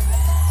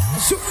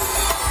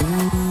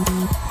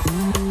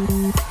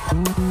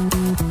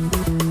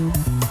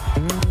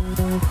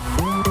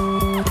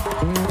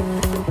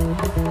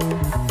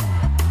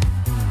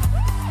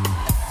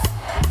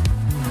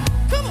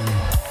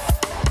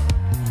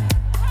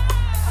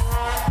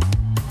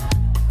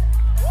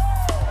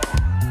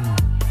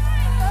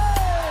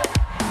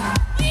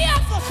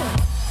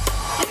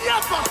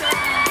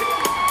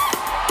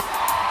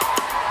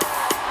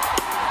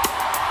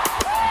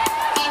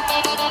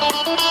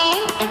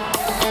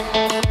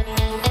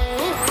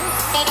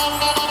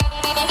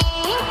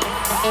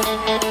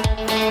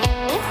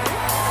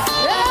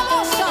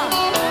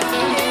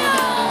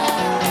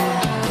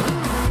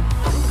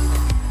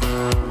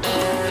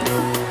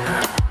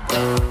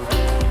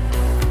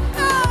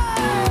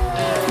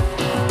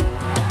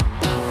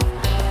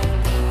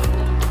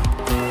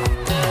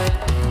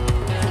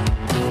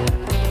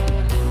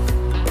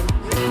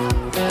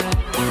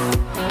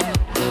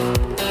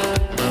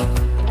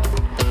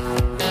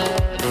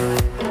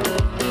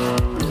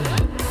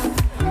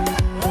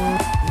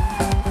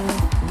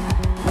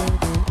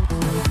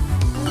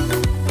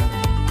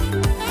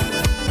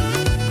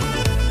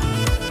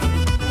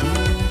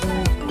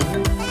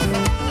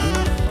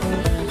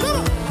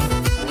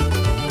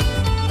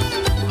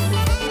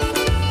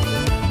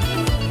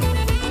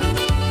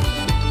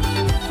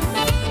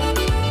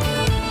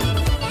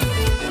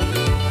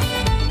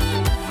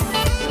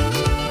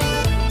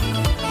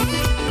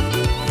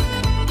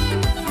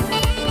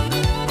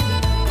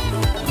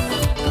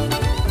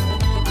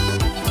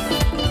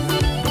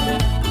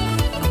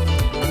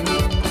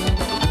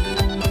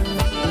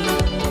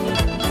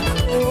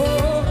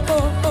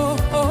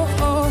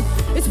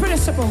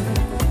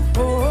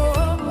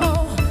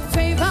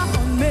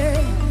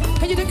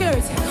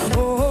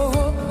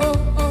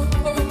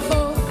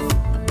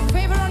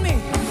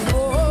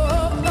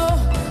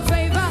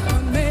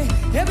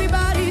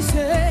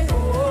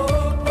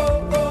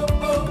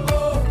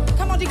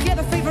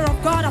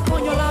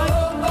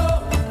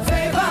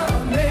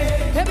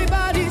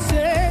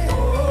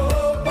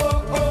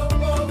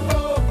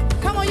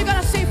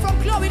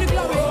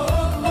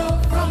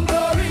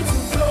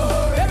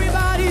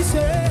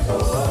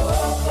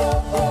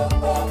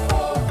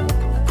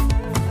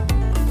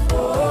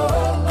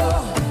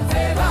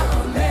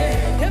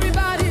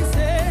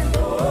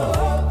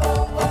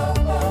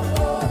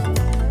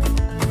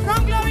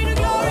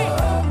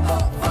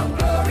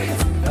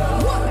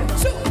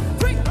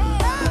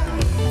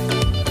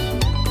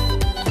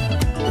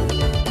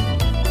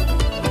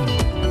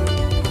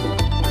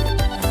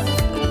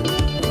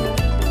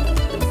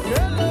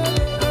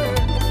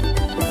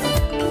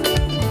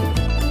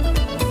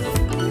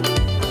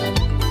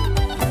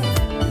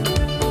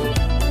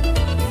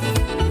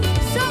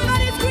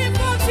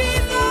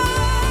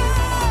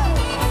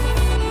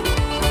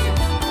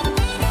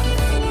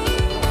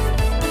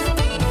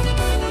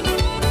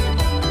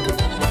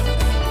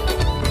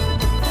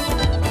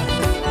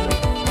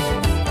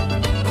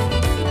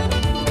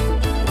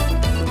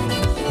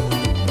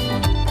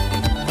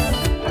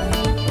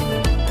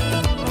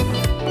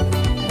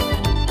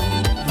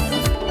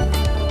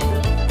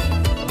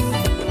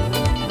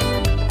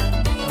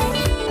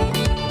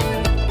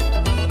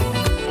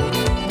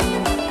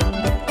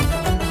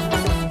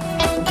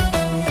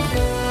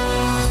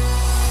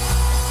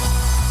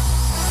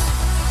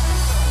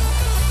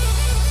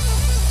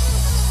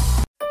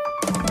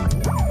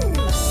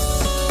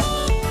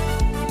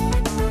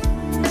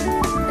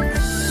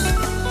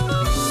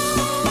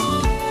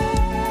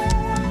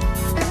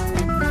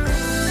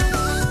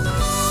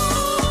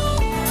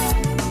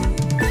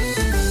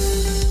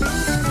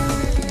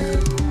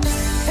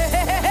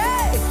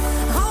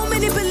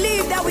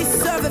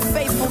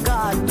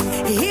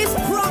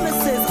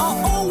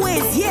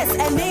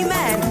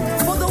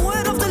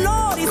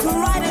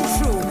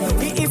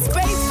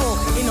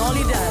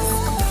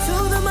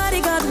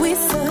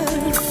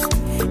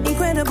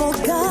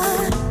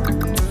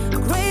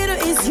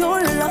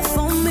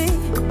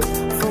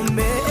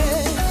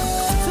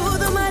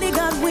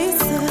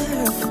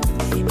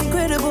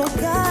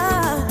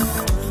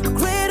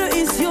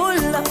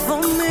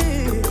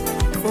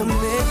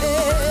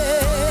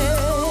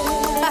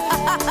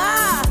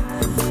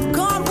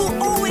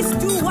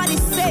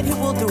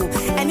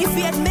 And if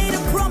he had made a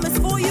promise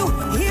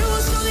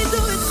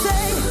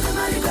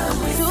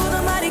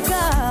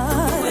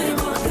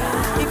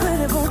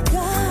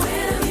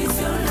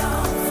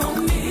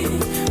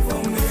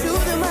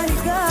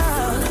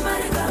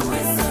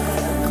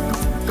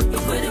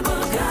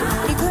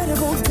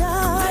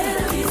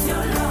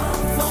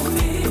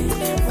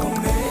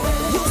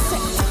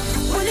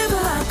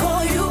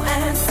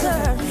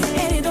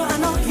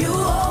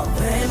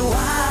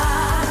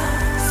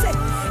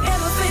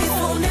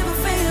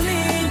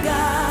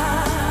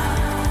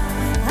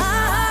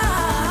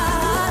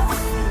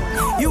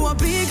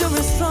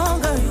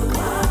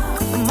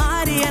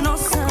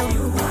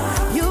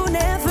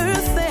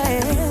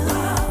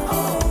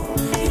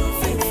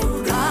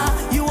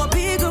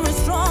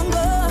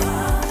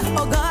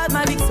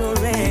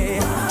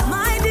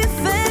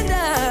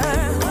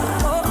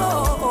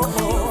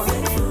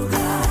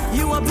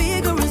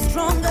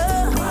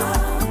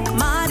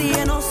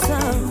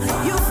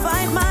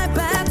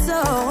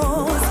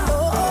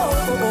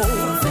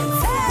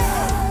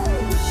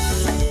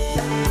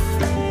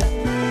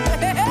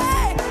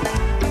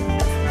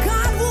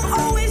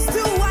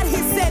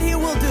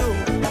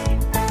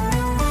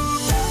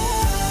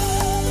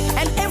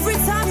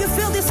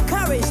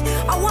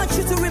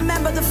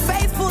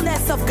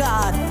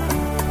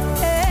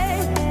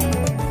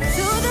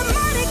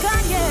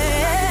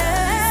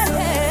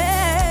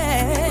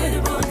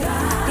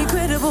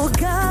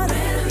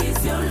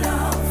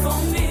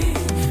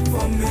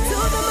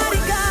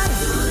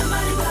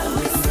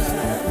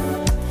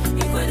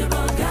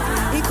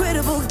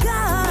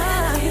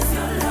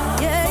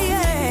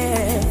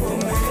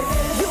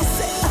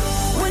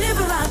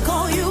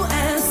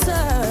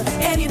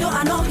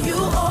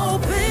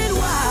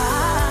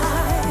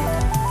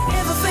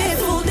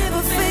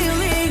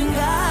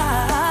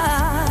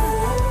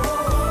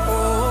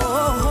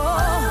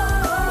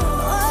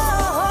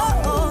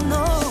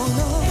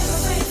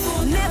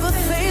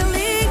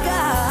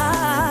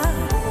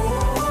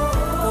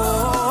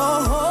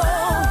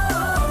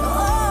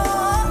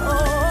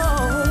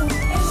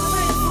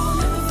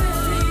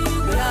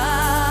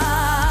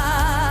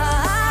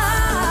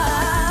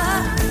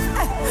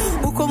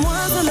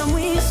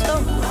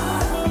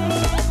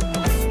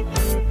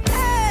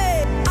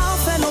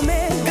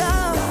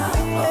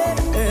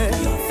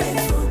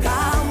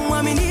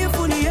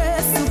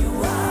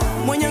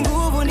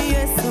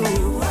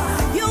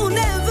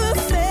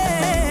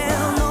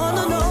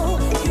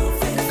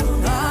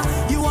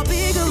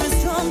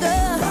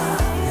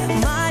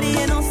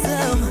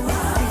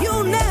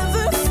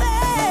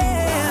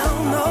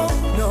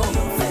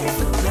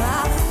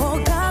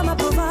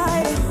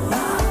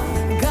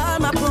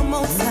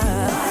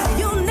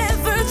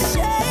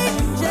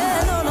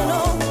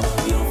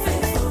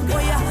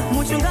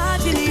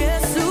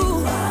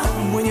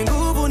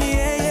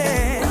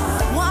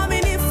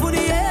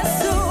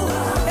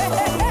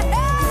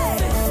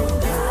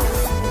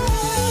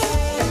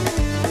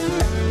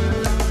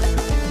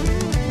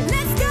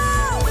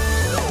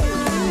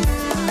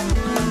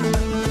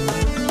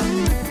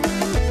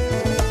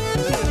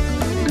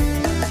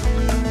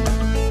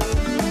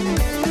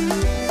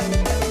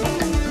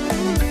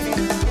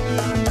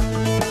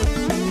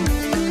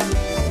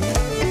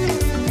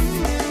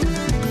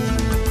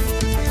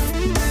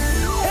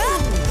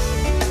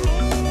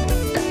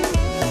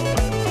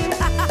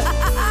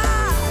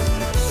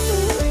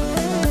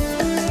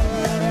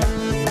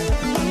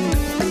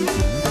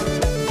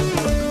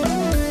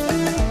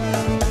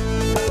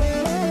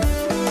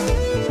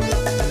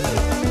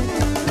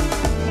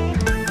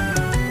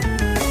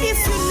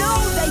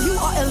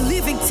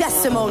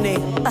testimony.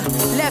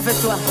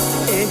 Lève-toi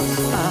et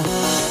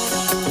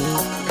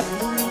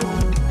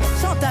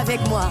chante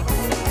avec moi.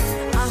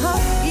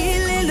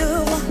 Il est le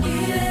roi.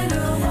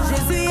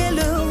 Jésus est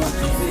le roi.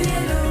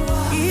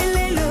 Il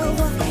est le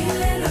roi.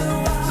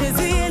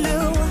 Jésus est le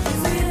roi.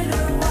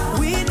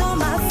 Oui, dans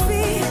ma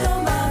vie,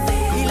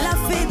 il a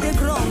fait des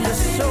grandes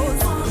choses.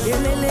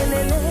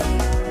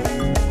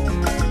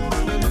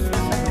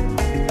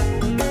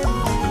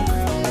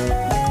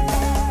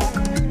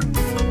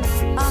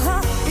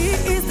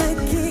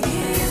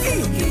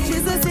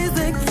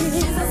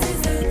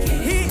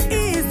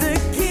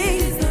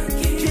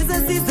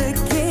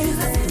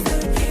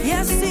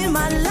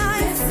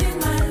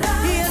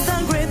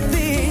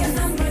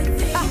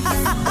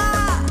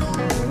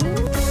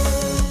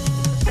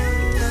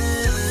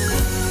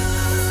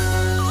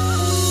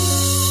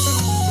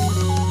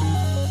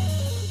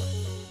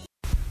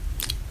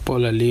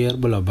 Pola lir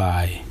bula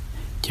bai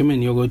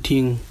chimen yogo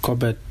ting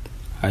kobet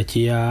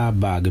achia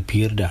bag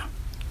pirda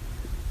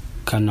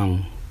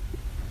kanong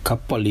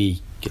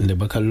kapoli le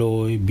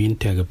bakaloi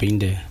binte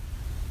pinde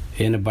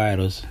en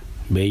virus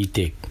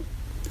beitek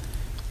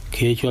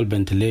casual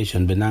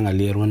ventilation benanga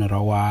lir won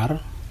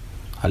rawar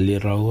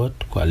alir rawot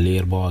ko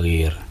alir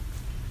bogir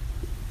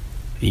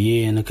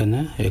yen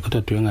kana e ko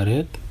twenga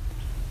red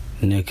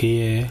ne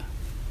ke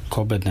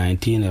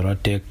covid-19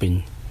 rotek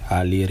pin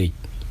aliri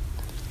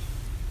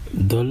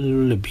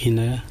dol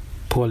lebina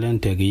polen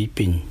tegi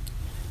pin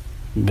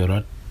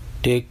berot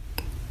tek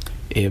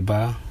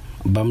eba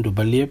bamdu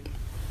baliep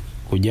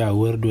ku ja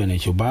werdu ne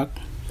chubak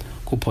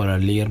ku pora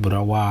lir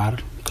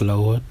brawar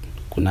klawot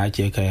ku na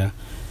che kaya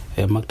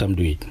e maktam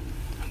duit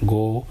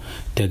go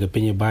tege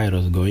pin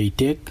virus go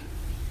itek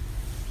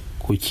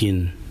ku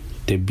chin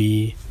te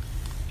bi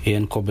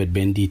en covid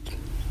bendit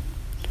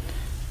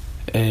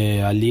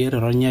alir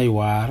ronyai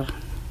war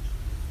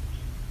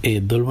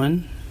e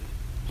dolwan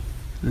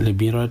le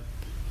birot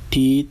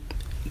tit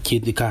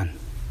kidikan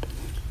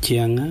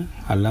chianga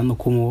alam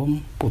kumom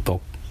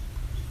putok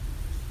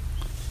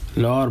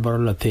lor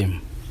barola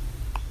them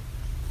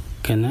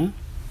kana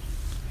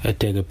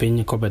etege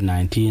penya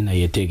covid-19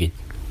 ayetege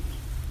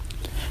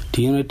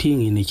tinga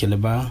tingi ni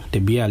cheleba te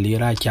bia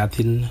lira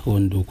chatin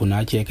ondu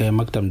kuna cheke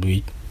maktam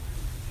duit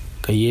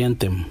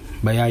kayentem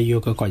baya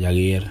yo ka ko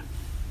jager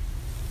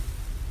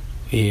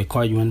e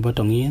ko yun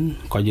botongin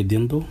ko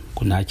jedindu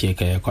kuna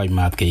cheke ko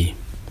mat ke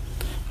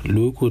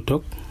lu ku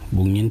tok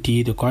bungin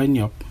ti de koy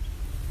nyop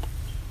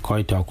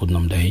koy ta ku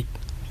nom dai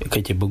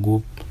ka che bugu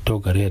to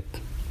garet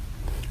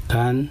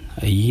kan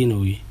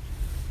yinui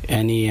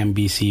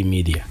NEMBC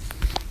media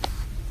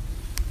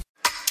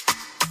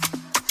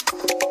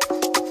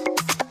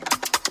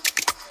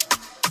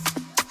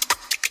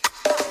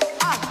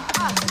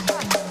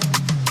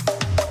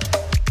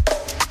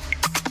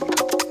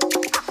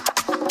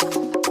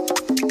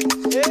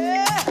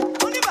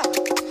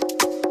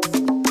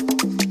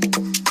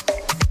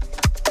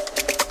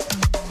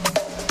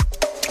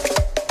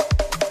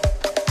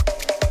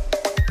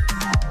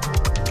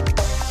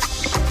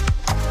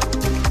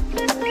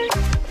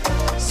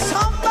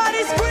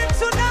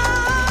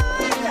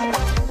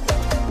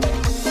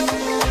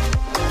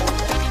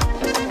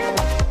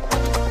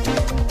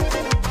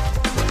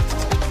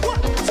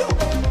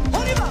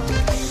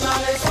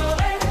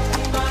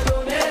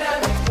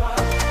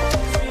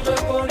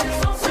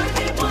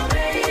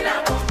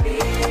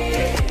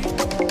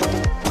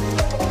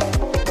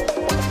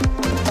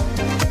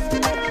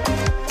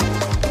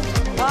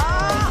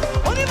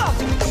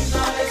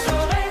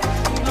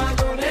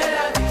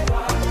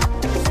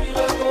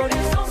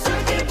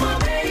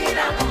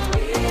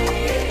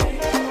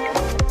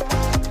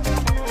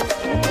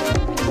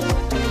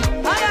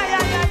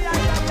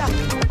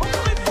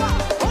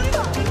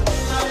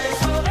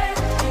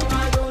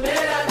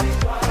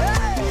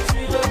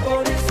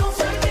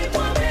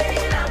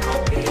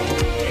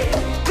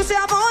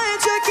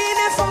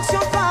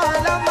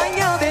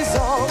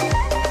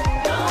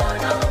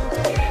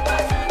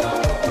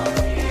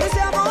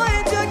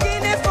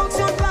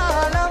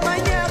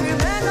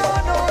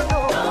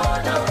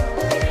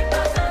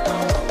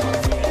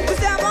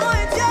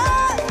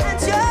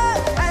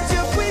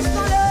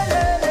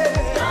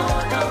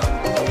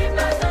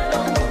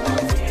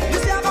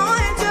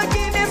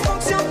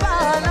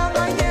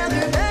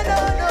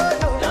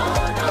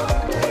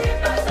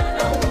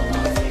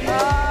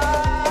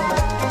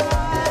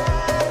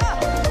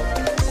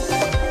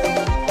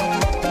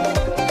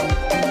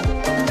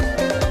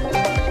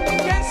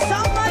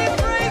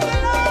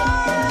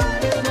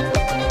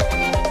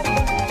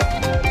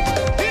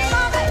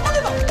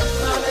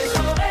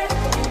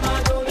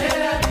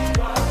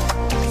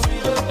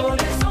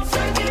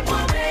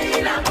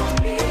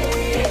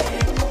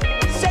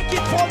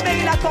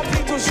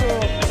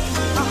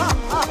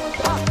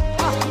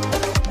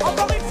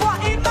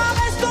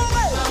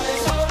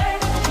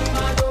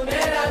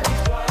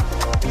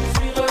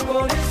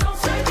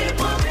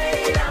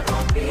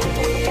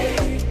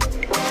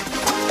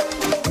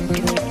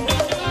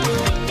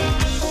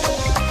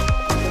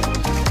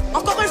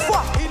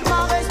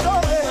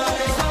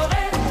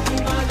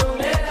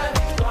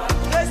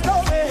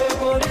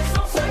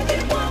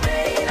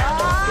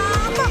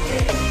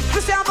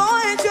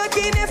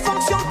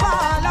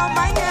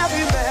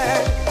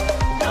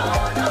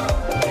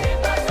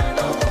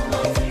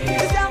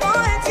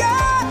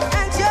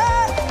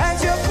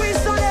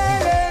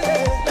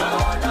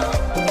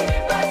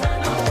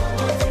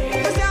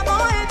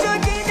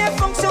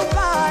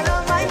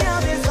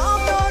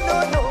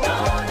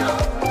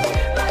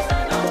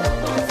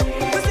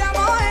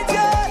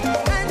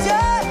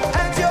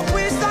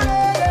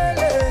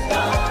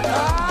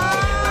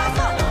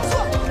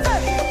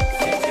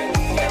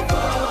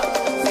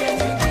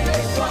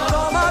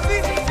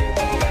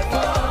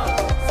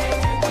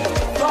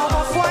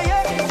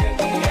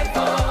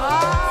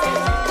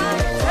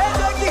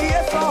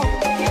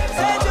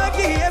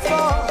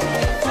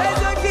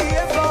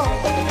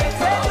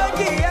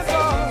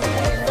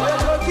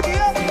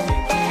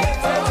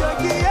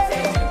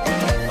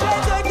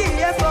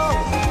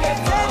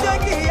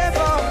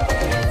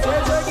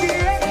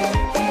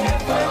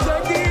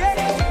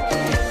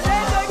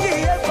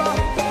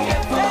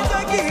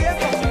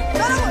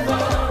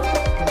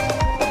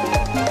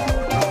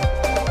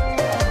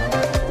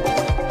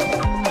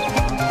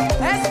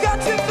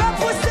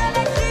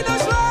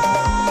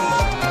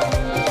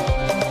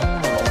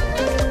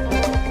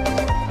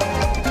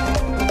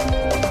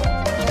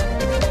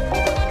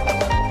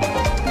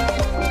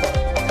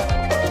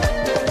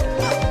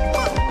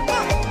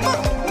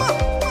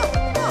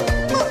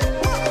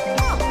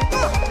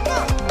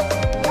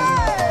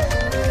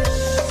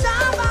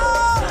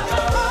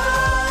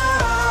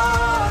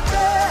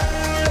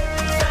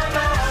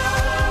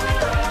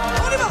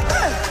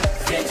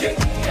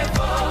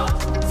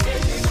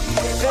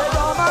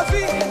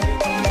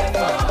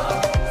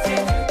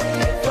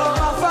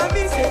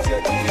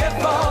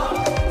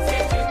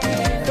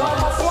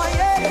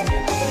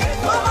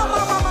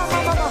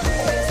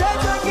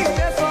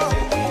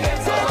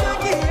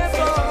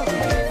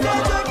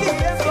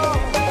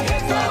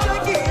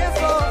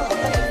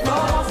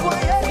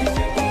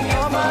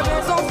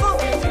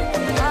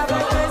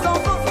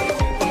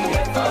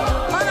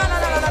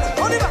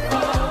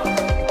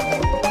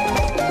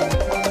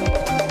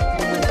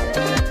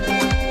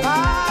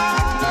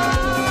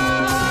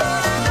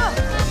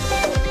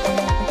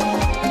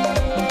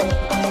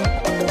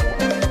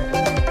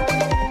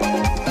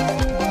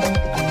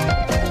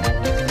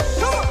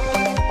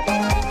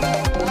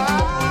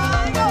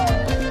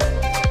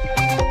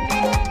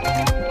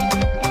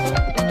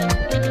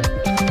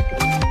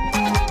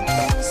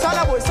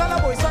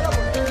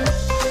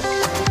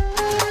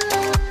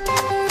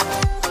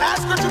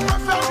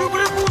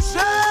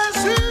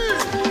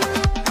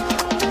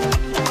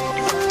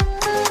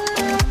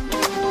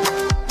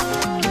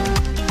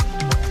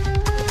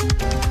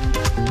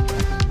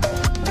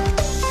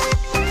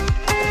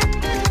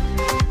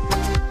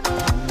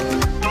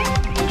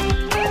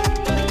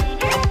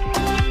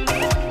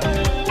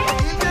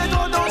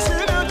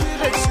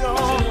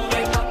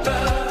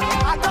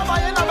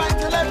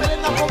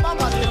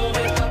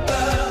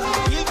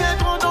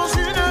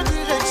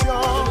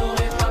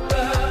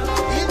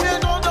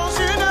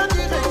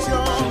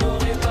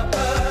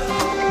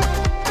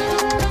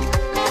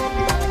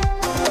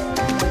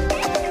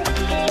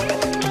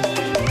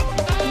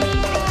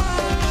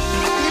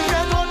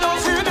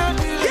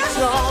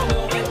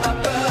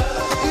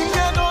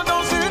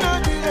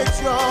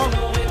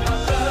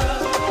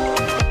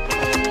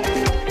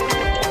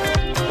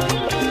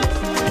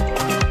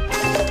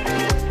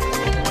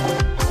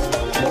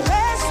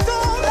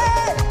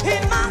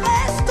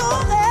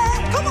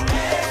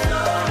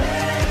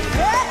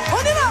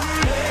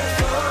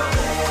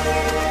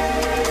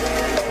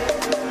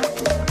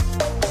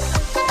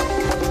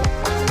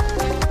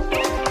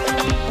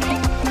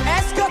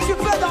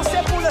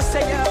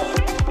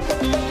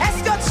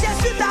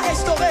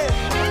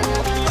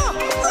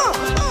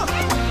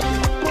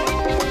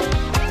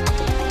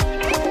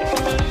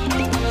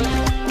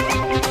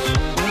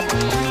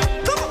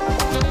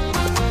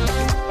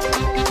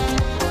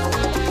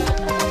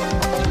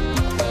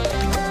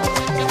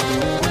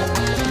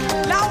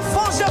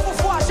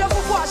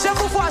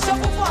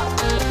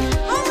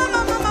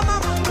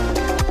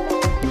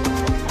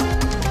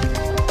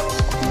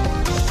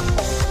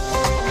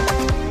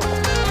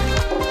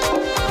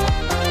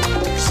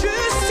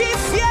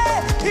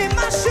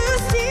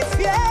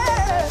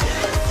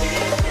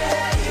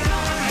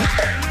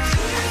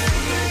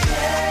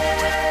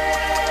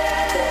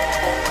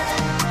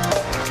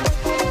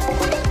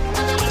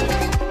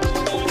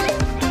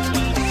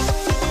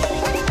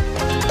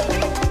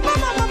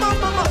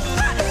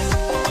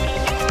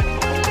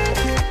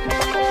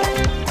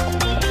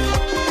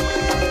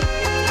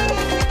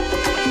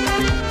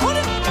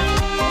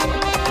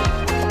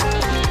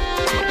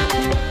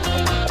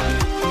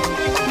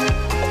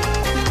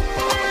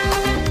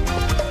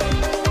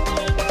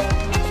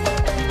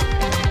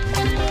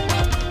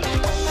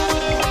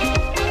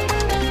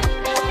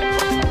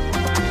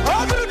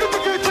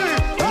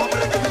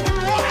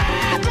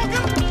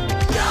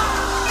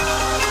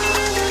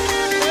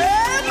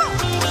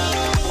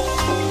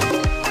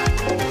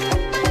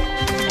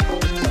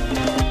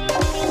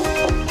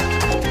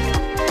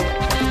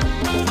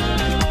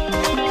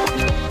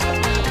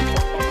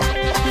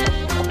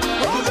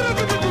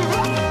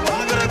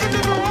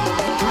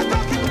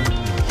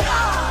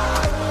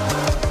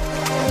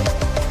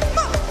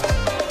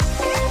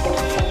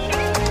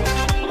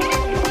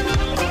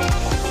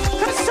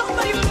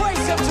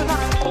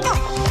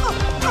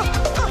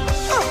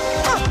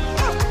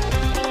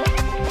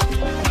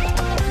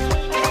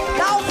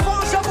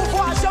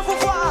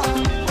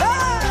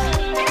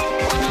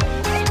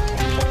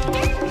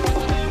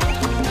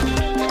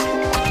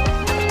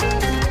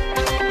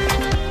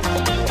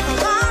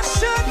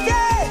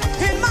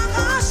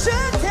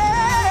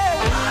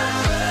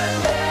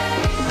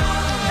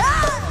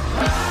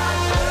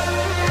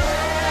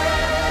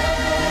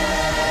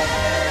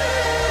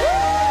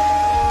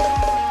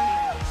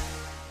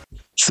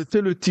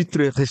C'était le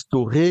titre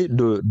restauré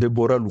de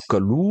Deborah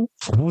Lukalou.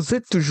 Vous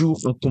êtes toujours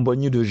en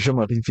compagnie de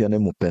Jean-Marie Vianney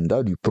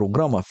Mopenda du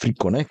programme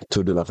Africonnect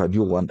de la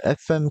radio One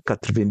FM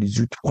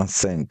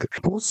 98.5.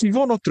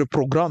 Poursuivons notre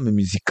programme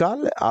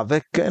musical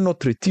avec un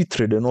autre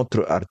titre de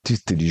notre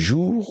artiste du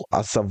jour,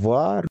 à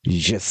savoir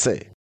Je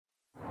sais.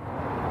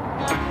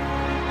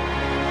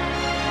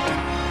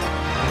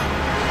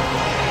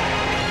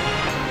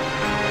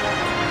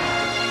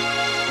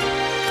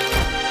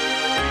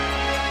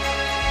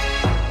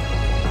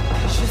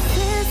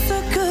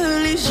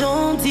 Les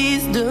gens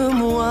disent de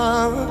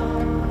moi,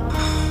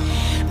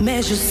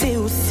 mais je sais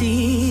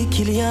aussi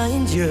qu'il y a un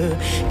Dieu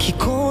qui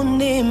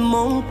connaît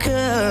mon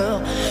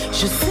cœur.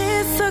 Je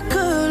sais ce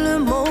que le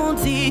monde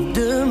dit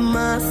de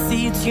ma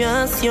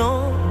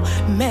situation,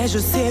 mais je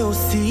sais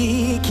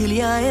aussi qu'il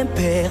y a un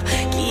Père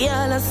qui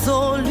a la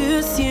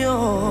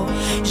solution.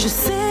 Je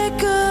sais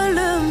que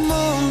le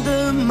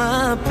monde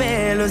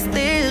m'appelle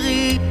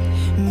stérile,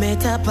 mais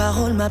ta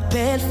parole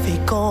m'appelle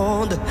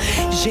féconde.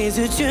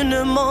 Jésus, tu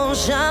ne mens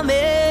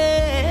jamais.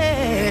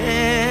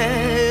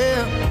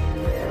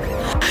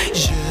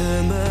 Je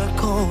me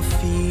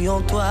confie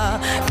en toi,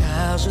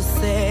 car je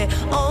sais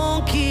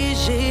en qui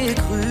j'ai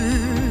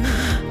cru.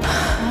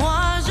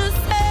 Moi, je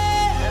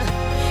sais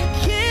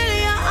qu'il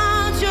y a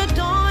un Dieu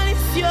dans les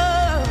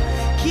cieux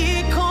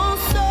qui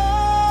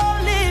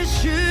console et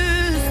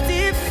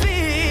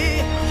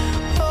justifie.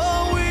 Oh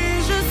oui,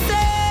 je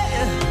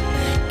sais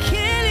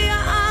qu'il y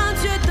a un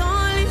Dieu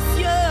dans les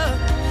cieux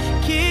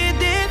qui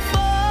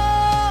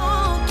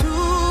défend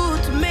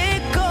toutes mes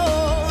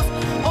causes.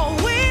 Oh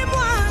oui,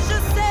 moi je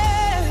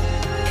sais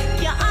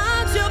qu'il y a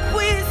un Dieu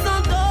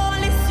puissant dans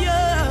les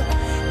cieux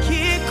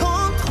qui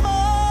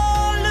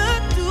contrôle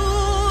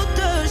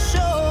toutes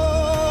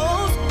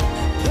choses.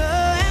 Peu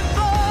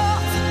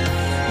importe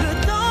le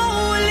temps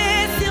ou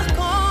les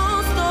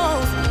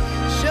circonstances,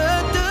 je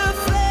te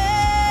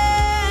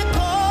fais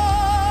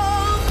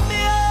confiance.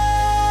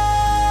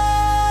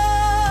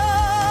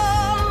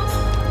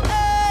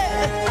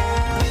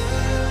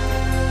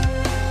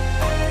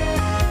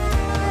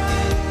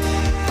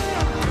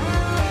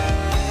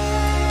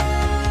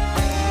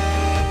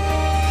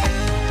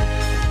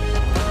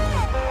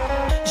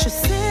 Je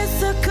sais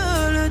ce que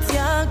le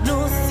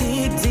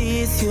diagnostic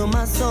dit sur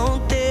ma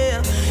santé.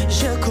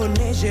 Je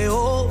connais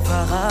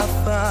Jéhovah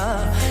Rapha,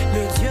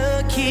 le Dieu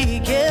qui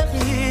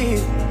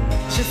guérit.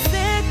 Je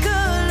sais que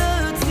le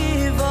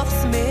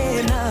divorce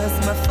menace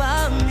ma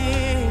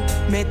famille,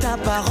 mais ta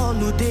parole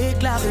nous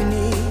déclare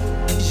unis.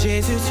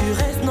 Jésus, tu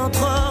restes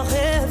notre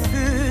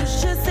refuge.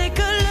 Je sais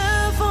que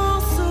le vent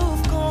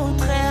souffle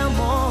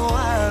contrairement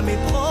à mes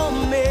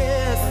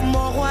promesses.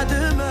 Mon roi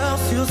demeure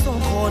sur son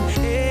trône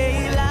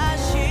et il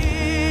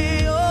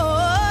agit. Oh, oh,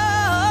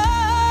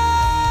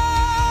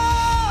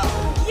 oh.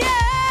 Yeah.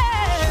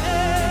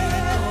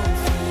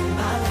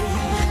 Ma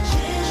vie,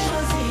 j'ai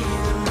choisi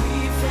de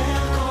lui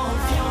faire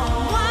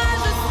confiance. Moi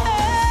je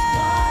sais.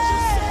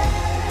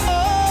 Oh,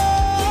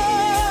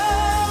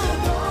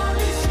 dans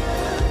les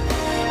cieux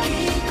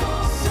qui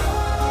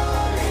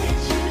console et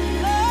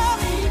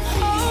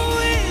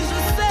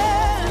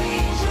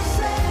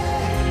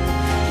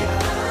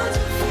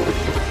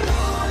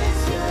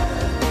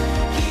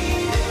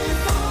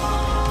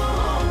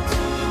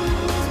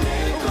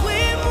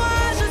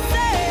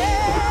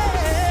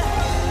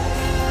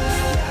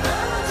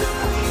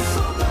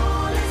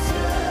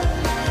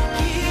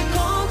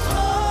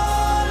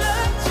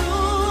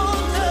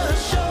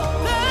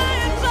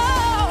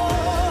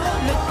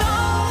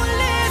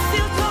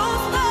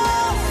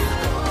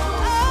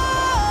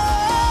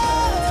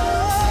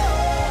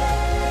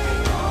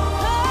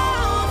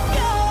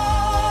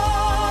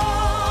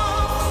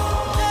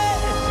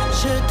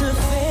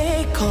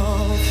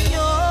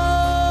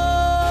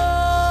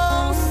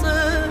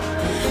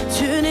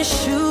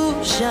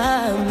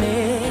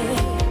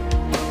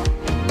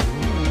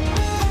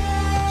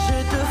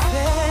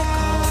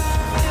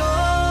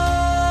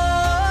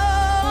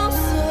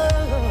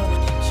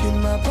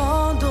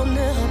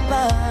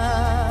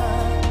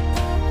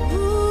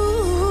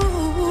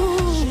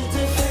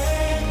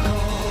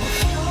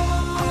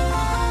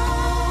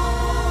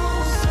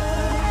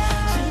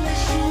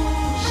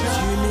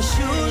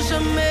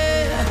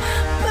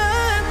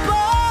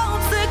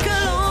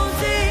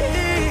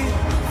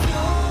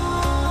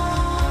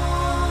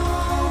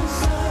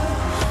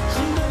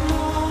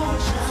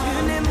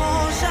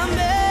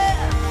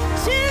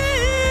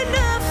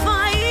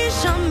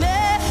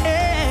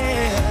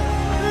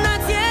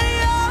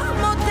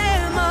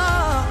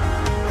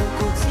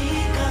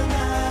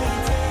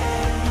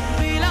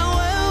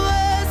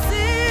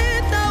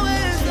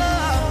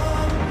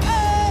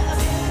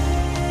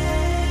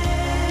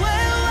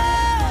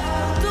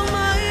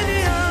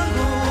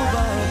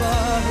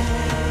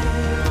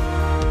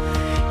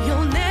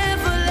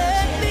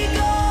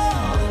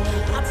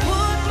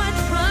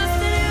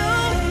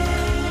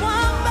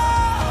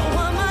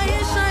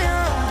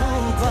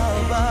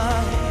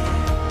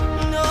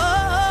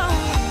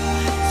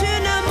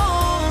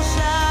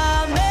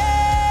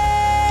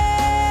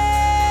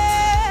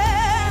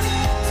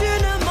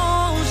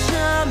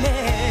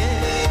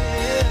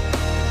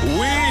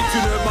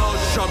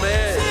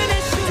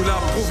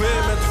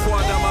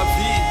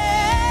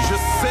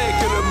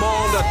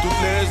monde a toutes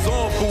les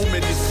raisons pour me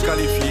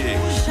disqualifier.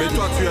 Mais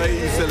toi tu as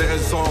une seule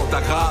raison,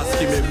 ta grâce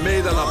qui me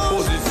met dans la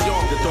position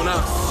de ton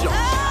action.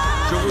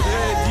 Je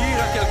voudrais dire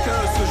à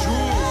quelqu'un ce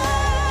jour,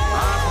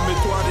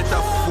 arme-toi de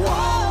ta foi,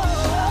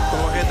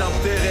 ton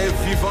rédempteur est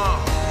vivant.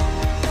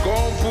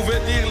 Comme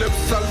pouvait dire le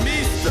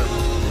psalmiste,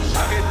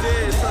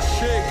 arrêtez,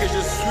 sachez que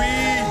je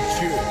suis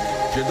Dieu.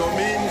 Je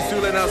domine sur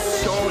les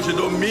nations, je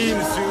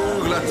domine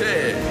sur la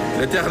terre.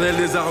 L'Éternel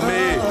des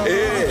armées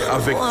est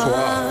avec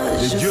toi.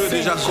 Le Dieu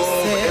de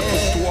Jacob est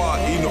pour toi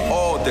une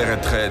haute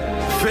retraite.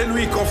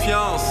 Fais-lui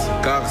confiance,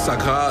 car sa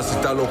grâce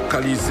t'a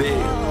localisé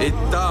et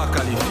t'a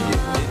qualifié.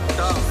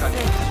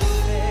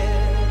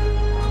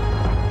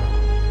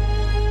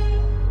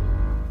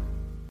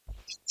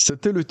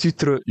 C'était le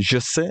titre « Je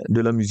sais » de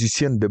la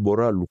musicienne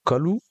Deborah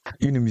Lukalu,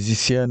 une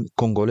musicienne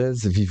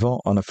congolaise vivant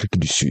en Afrique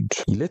du Sud.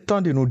 Il est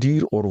temps de nous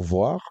dire au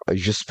revoir.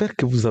 J'espère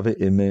que vous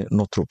avez aimé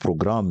notre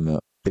programme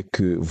et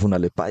que vous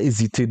n'allez pas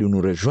hésiter de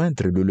nous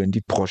rejoindre le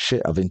lundi prochain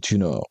à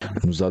 21h.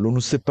 Nous allons nous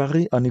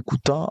séparer en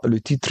écoutant le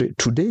titre «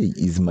 Today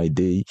is my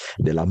day »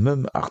 de la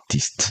même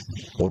artiste.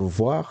 Au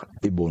revoir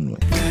et bonne nuit.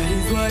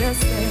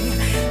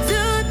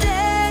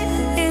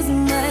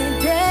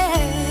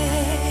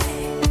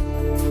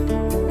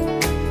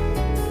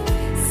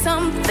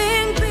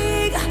 Something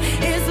big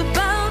is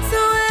about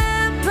to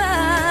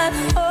happen.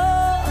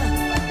 Oh,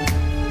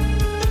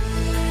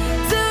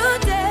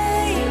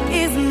 today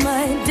is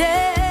my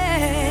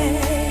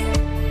day.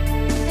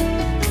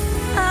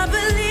 I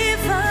believe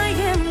I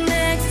am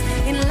next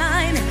in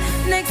line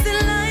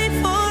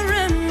for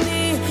a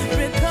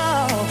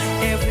miracle.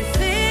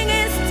 Everything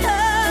is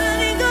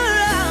turning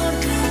around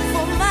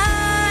for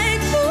my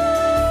good.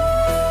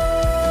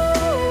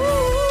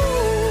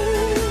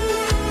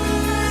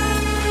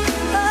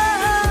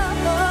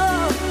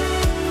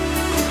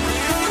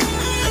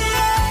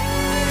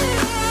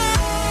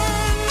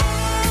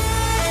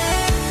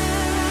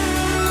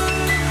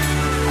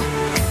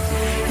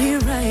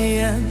 Here I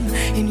am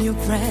in your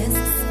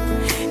presence.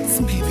 It's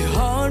maybe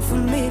hard for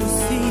me to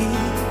see,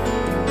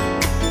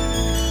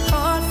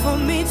 hard for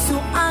me to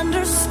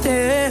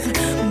understand,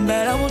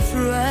 but I will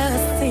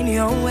trust in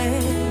your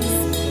ways.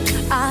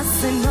 I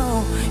say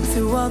no to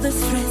all the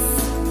stress,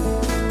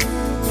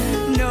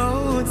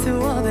 no to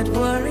all that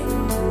worry,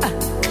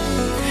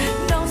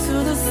 no to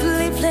the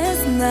sleepless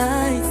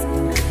nights.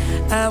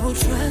 I will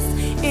trust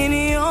in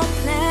your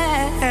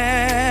plan.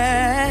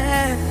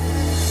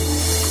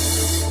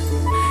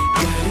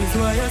 That is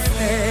why I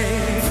say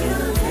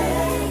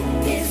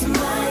today is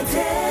my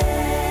day.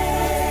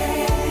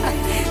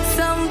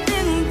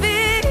 Something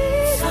big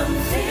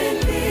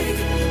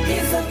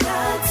is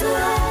about to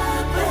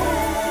happen.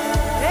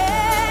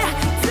 Yeah,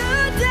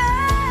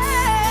 today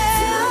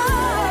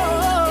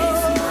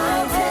is my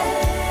day.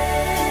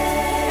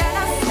 And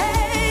I say,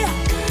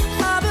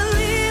 I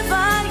believe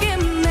I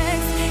am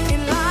next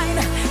in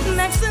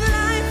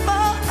line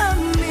for a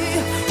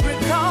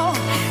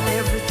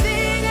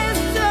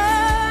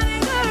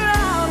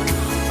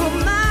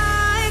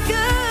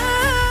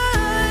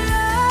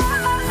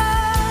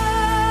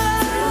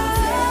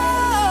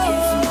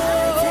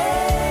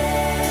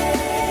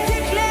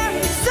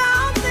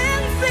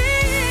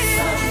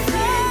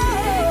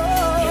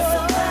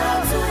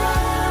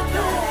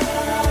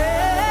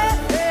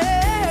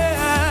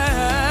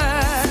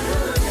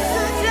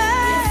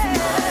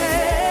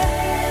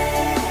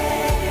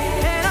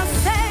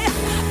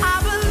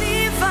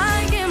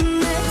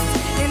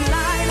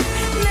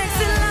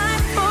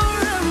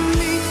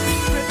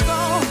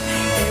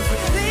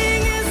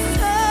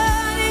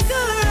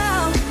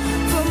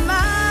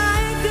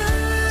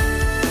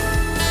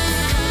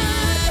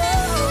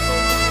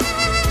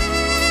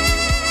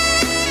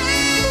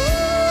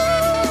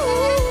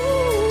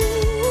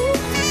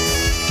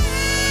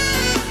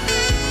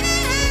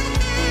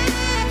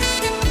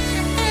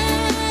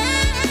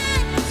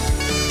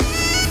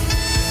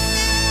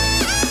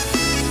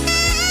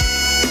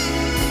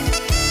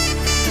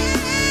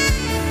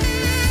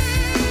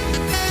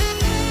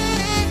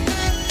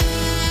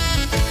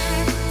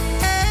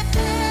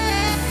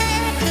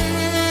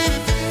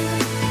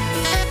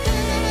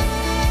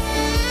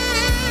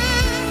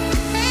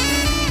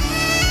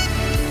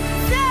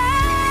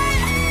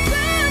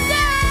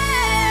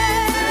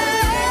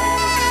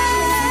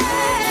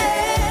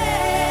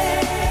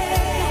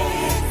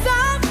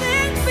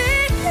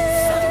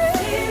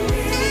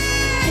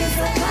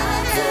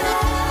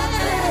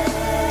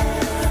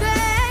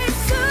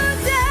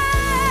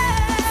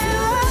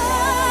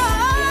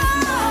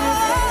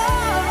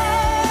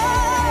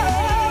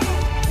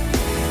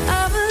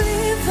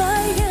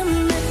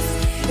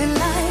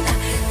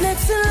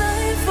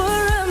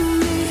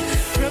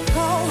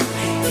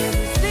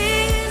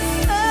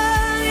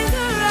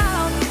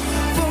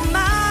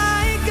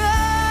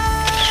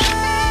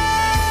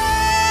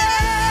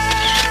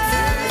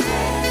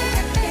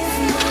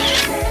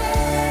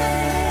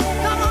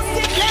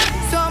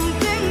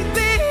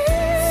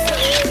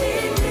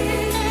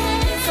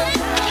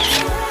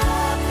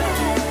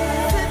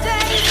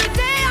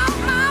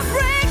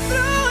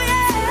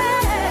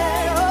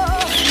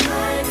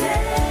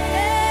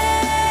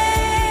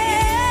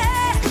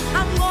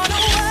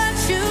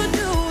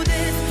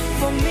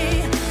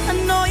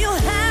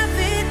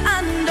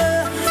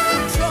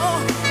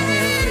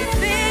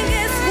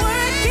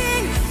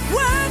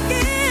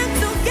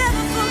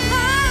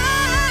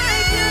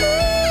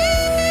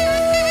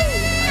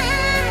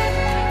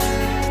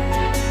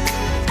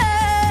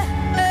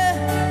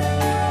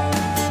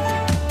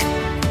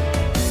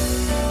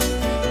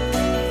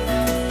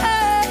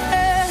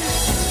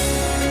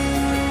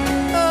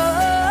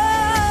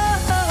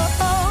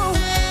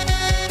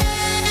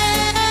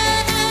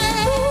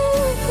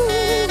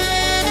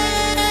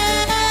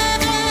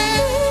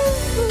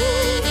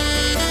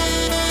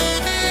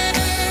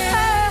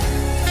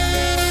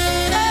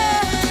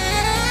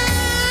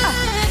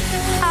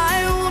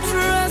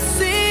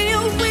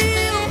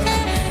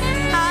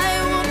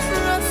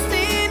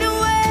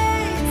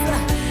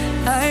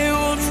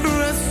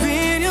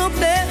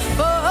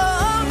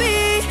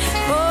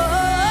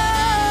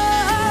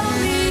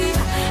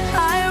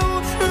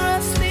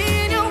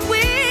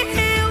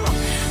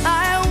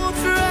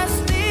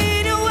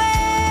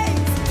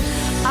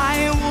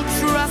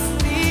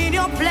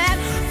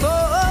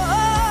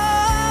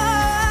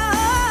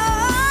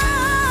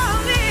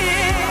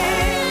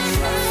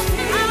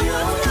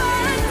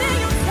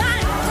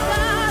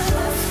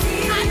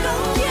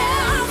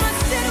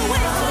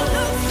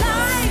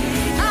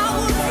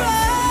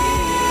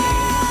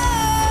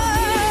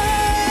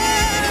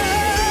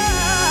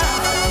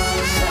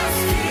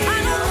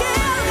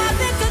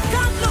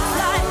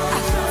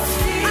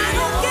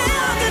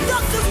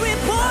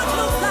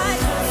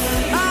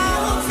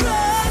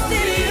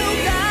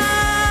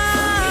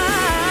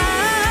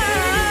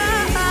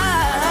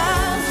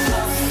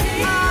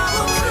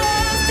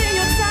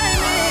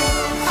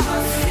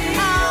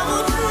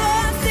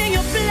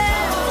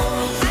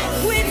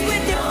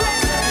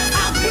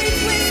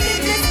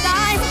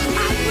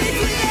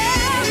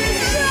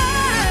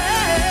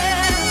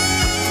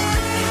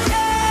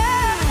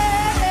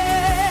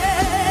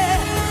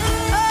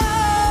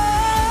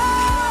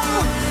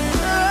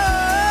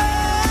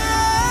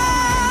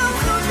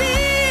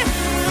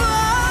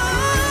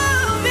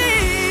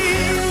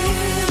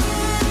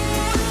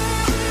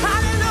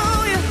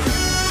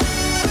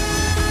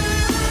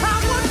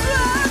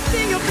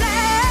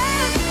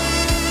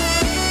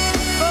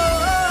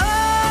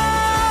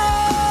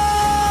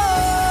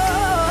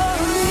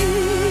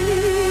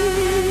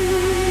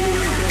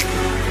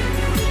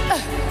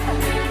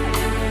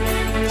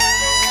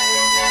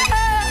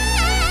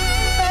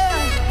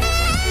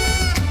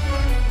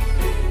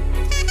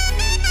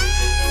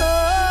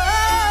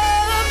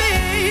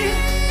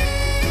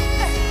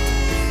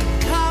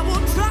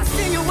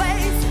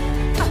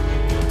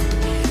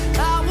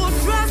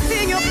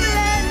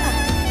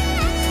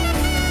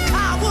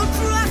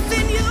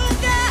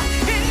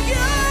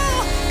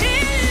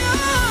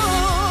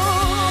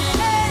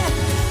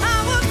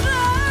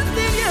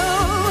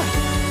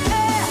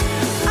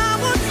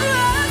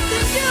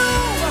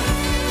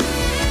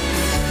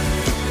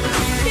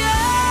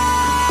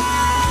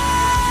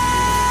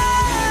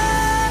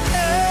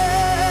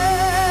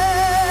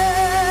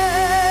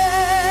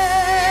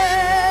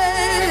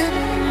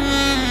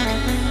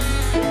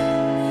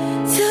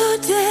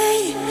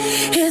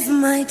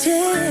my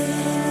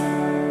day.